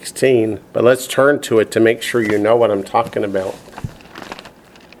 verse 16, but let's turn to it to make sure you know what I'm talking about.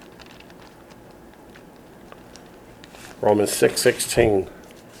 Romans 6:16.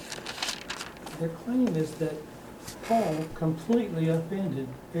 Their claim is that Paul completely upended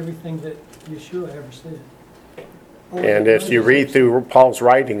everything that Yeshua ever said. And if you read through Paul's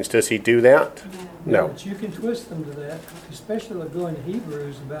writings, does he do that? No. But you can twist them to that, especially going to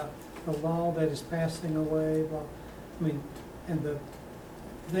Hebrews about the law that is passing away. I mean,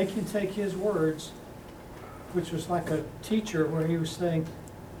 they can take his words, which was like a teacher where he was saying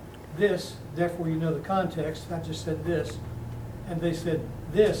this, therefore you know the context. I just said this. And they said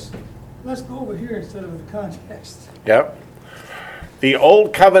this. Let's go over here instead of the context. Yep. The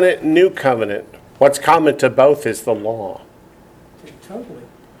old covenant, new covenant. What's common to both is the law. Totally.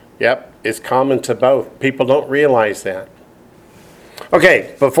 Yep, it's common to both. People don't realize that.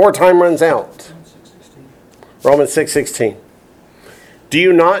 Okay, before time runs out, Romans 6:16. Do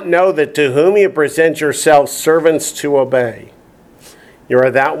you not know that to whom you present yourselves servants to obey, you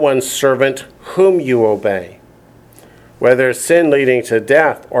are that one servant whom you obey, whether sin leading to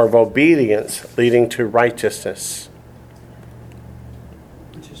death or of obedience leading to righteousness,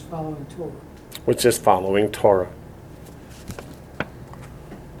 Which is following Torah. which is following Torah.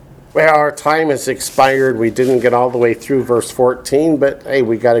 Well, our time has expired. We didn't get all the way through verse 14, but hey,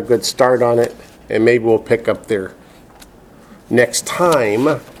 we got a good start on it, and maybe we'll pick up there next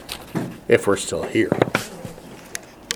time if we're still here.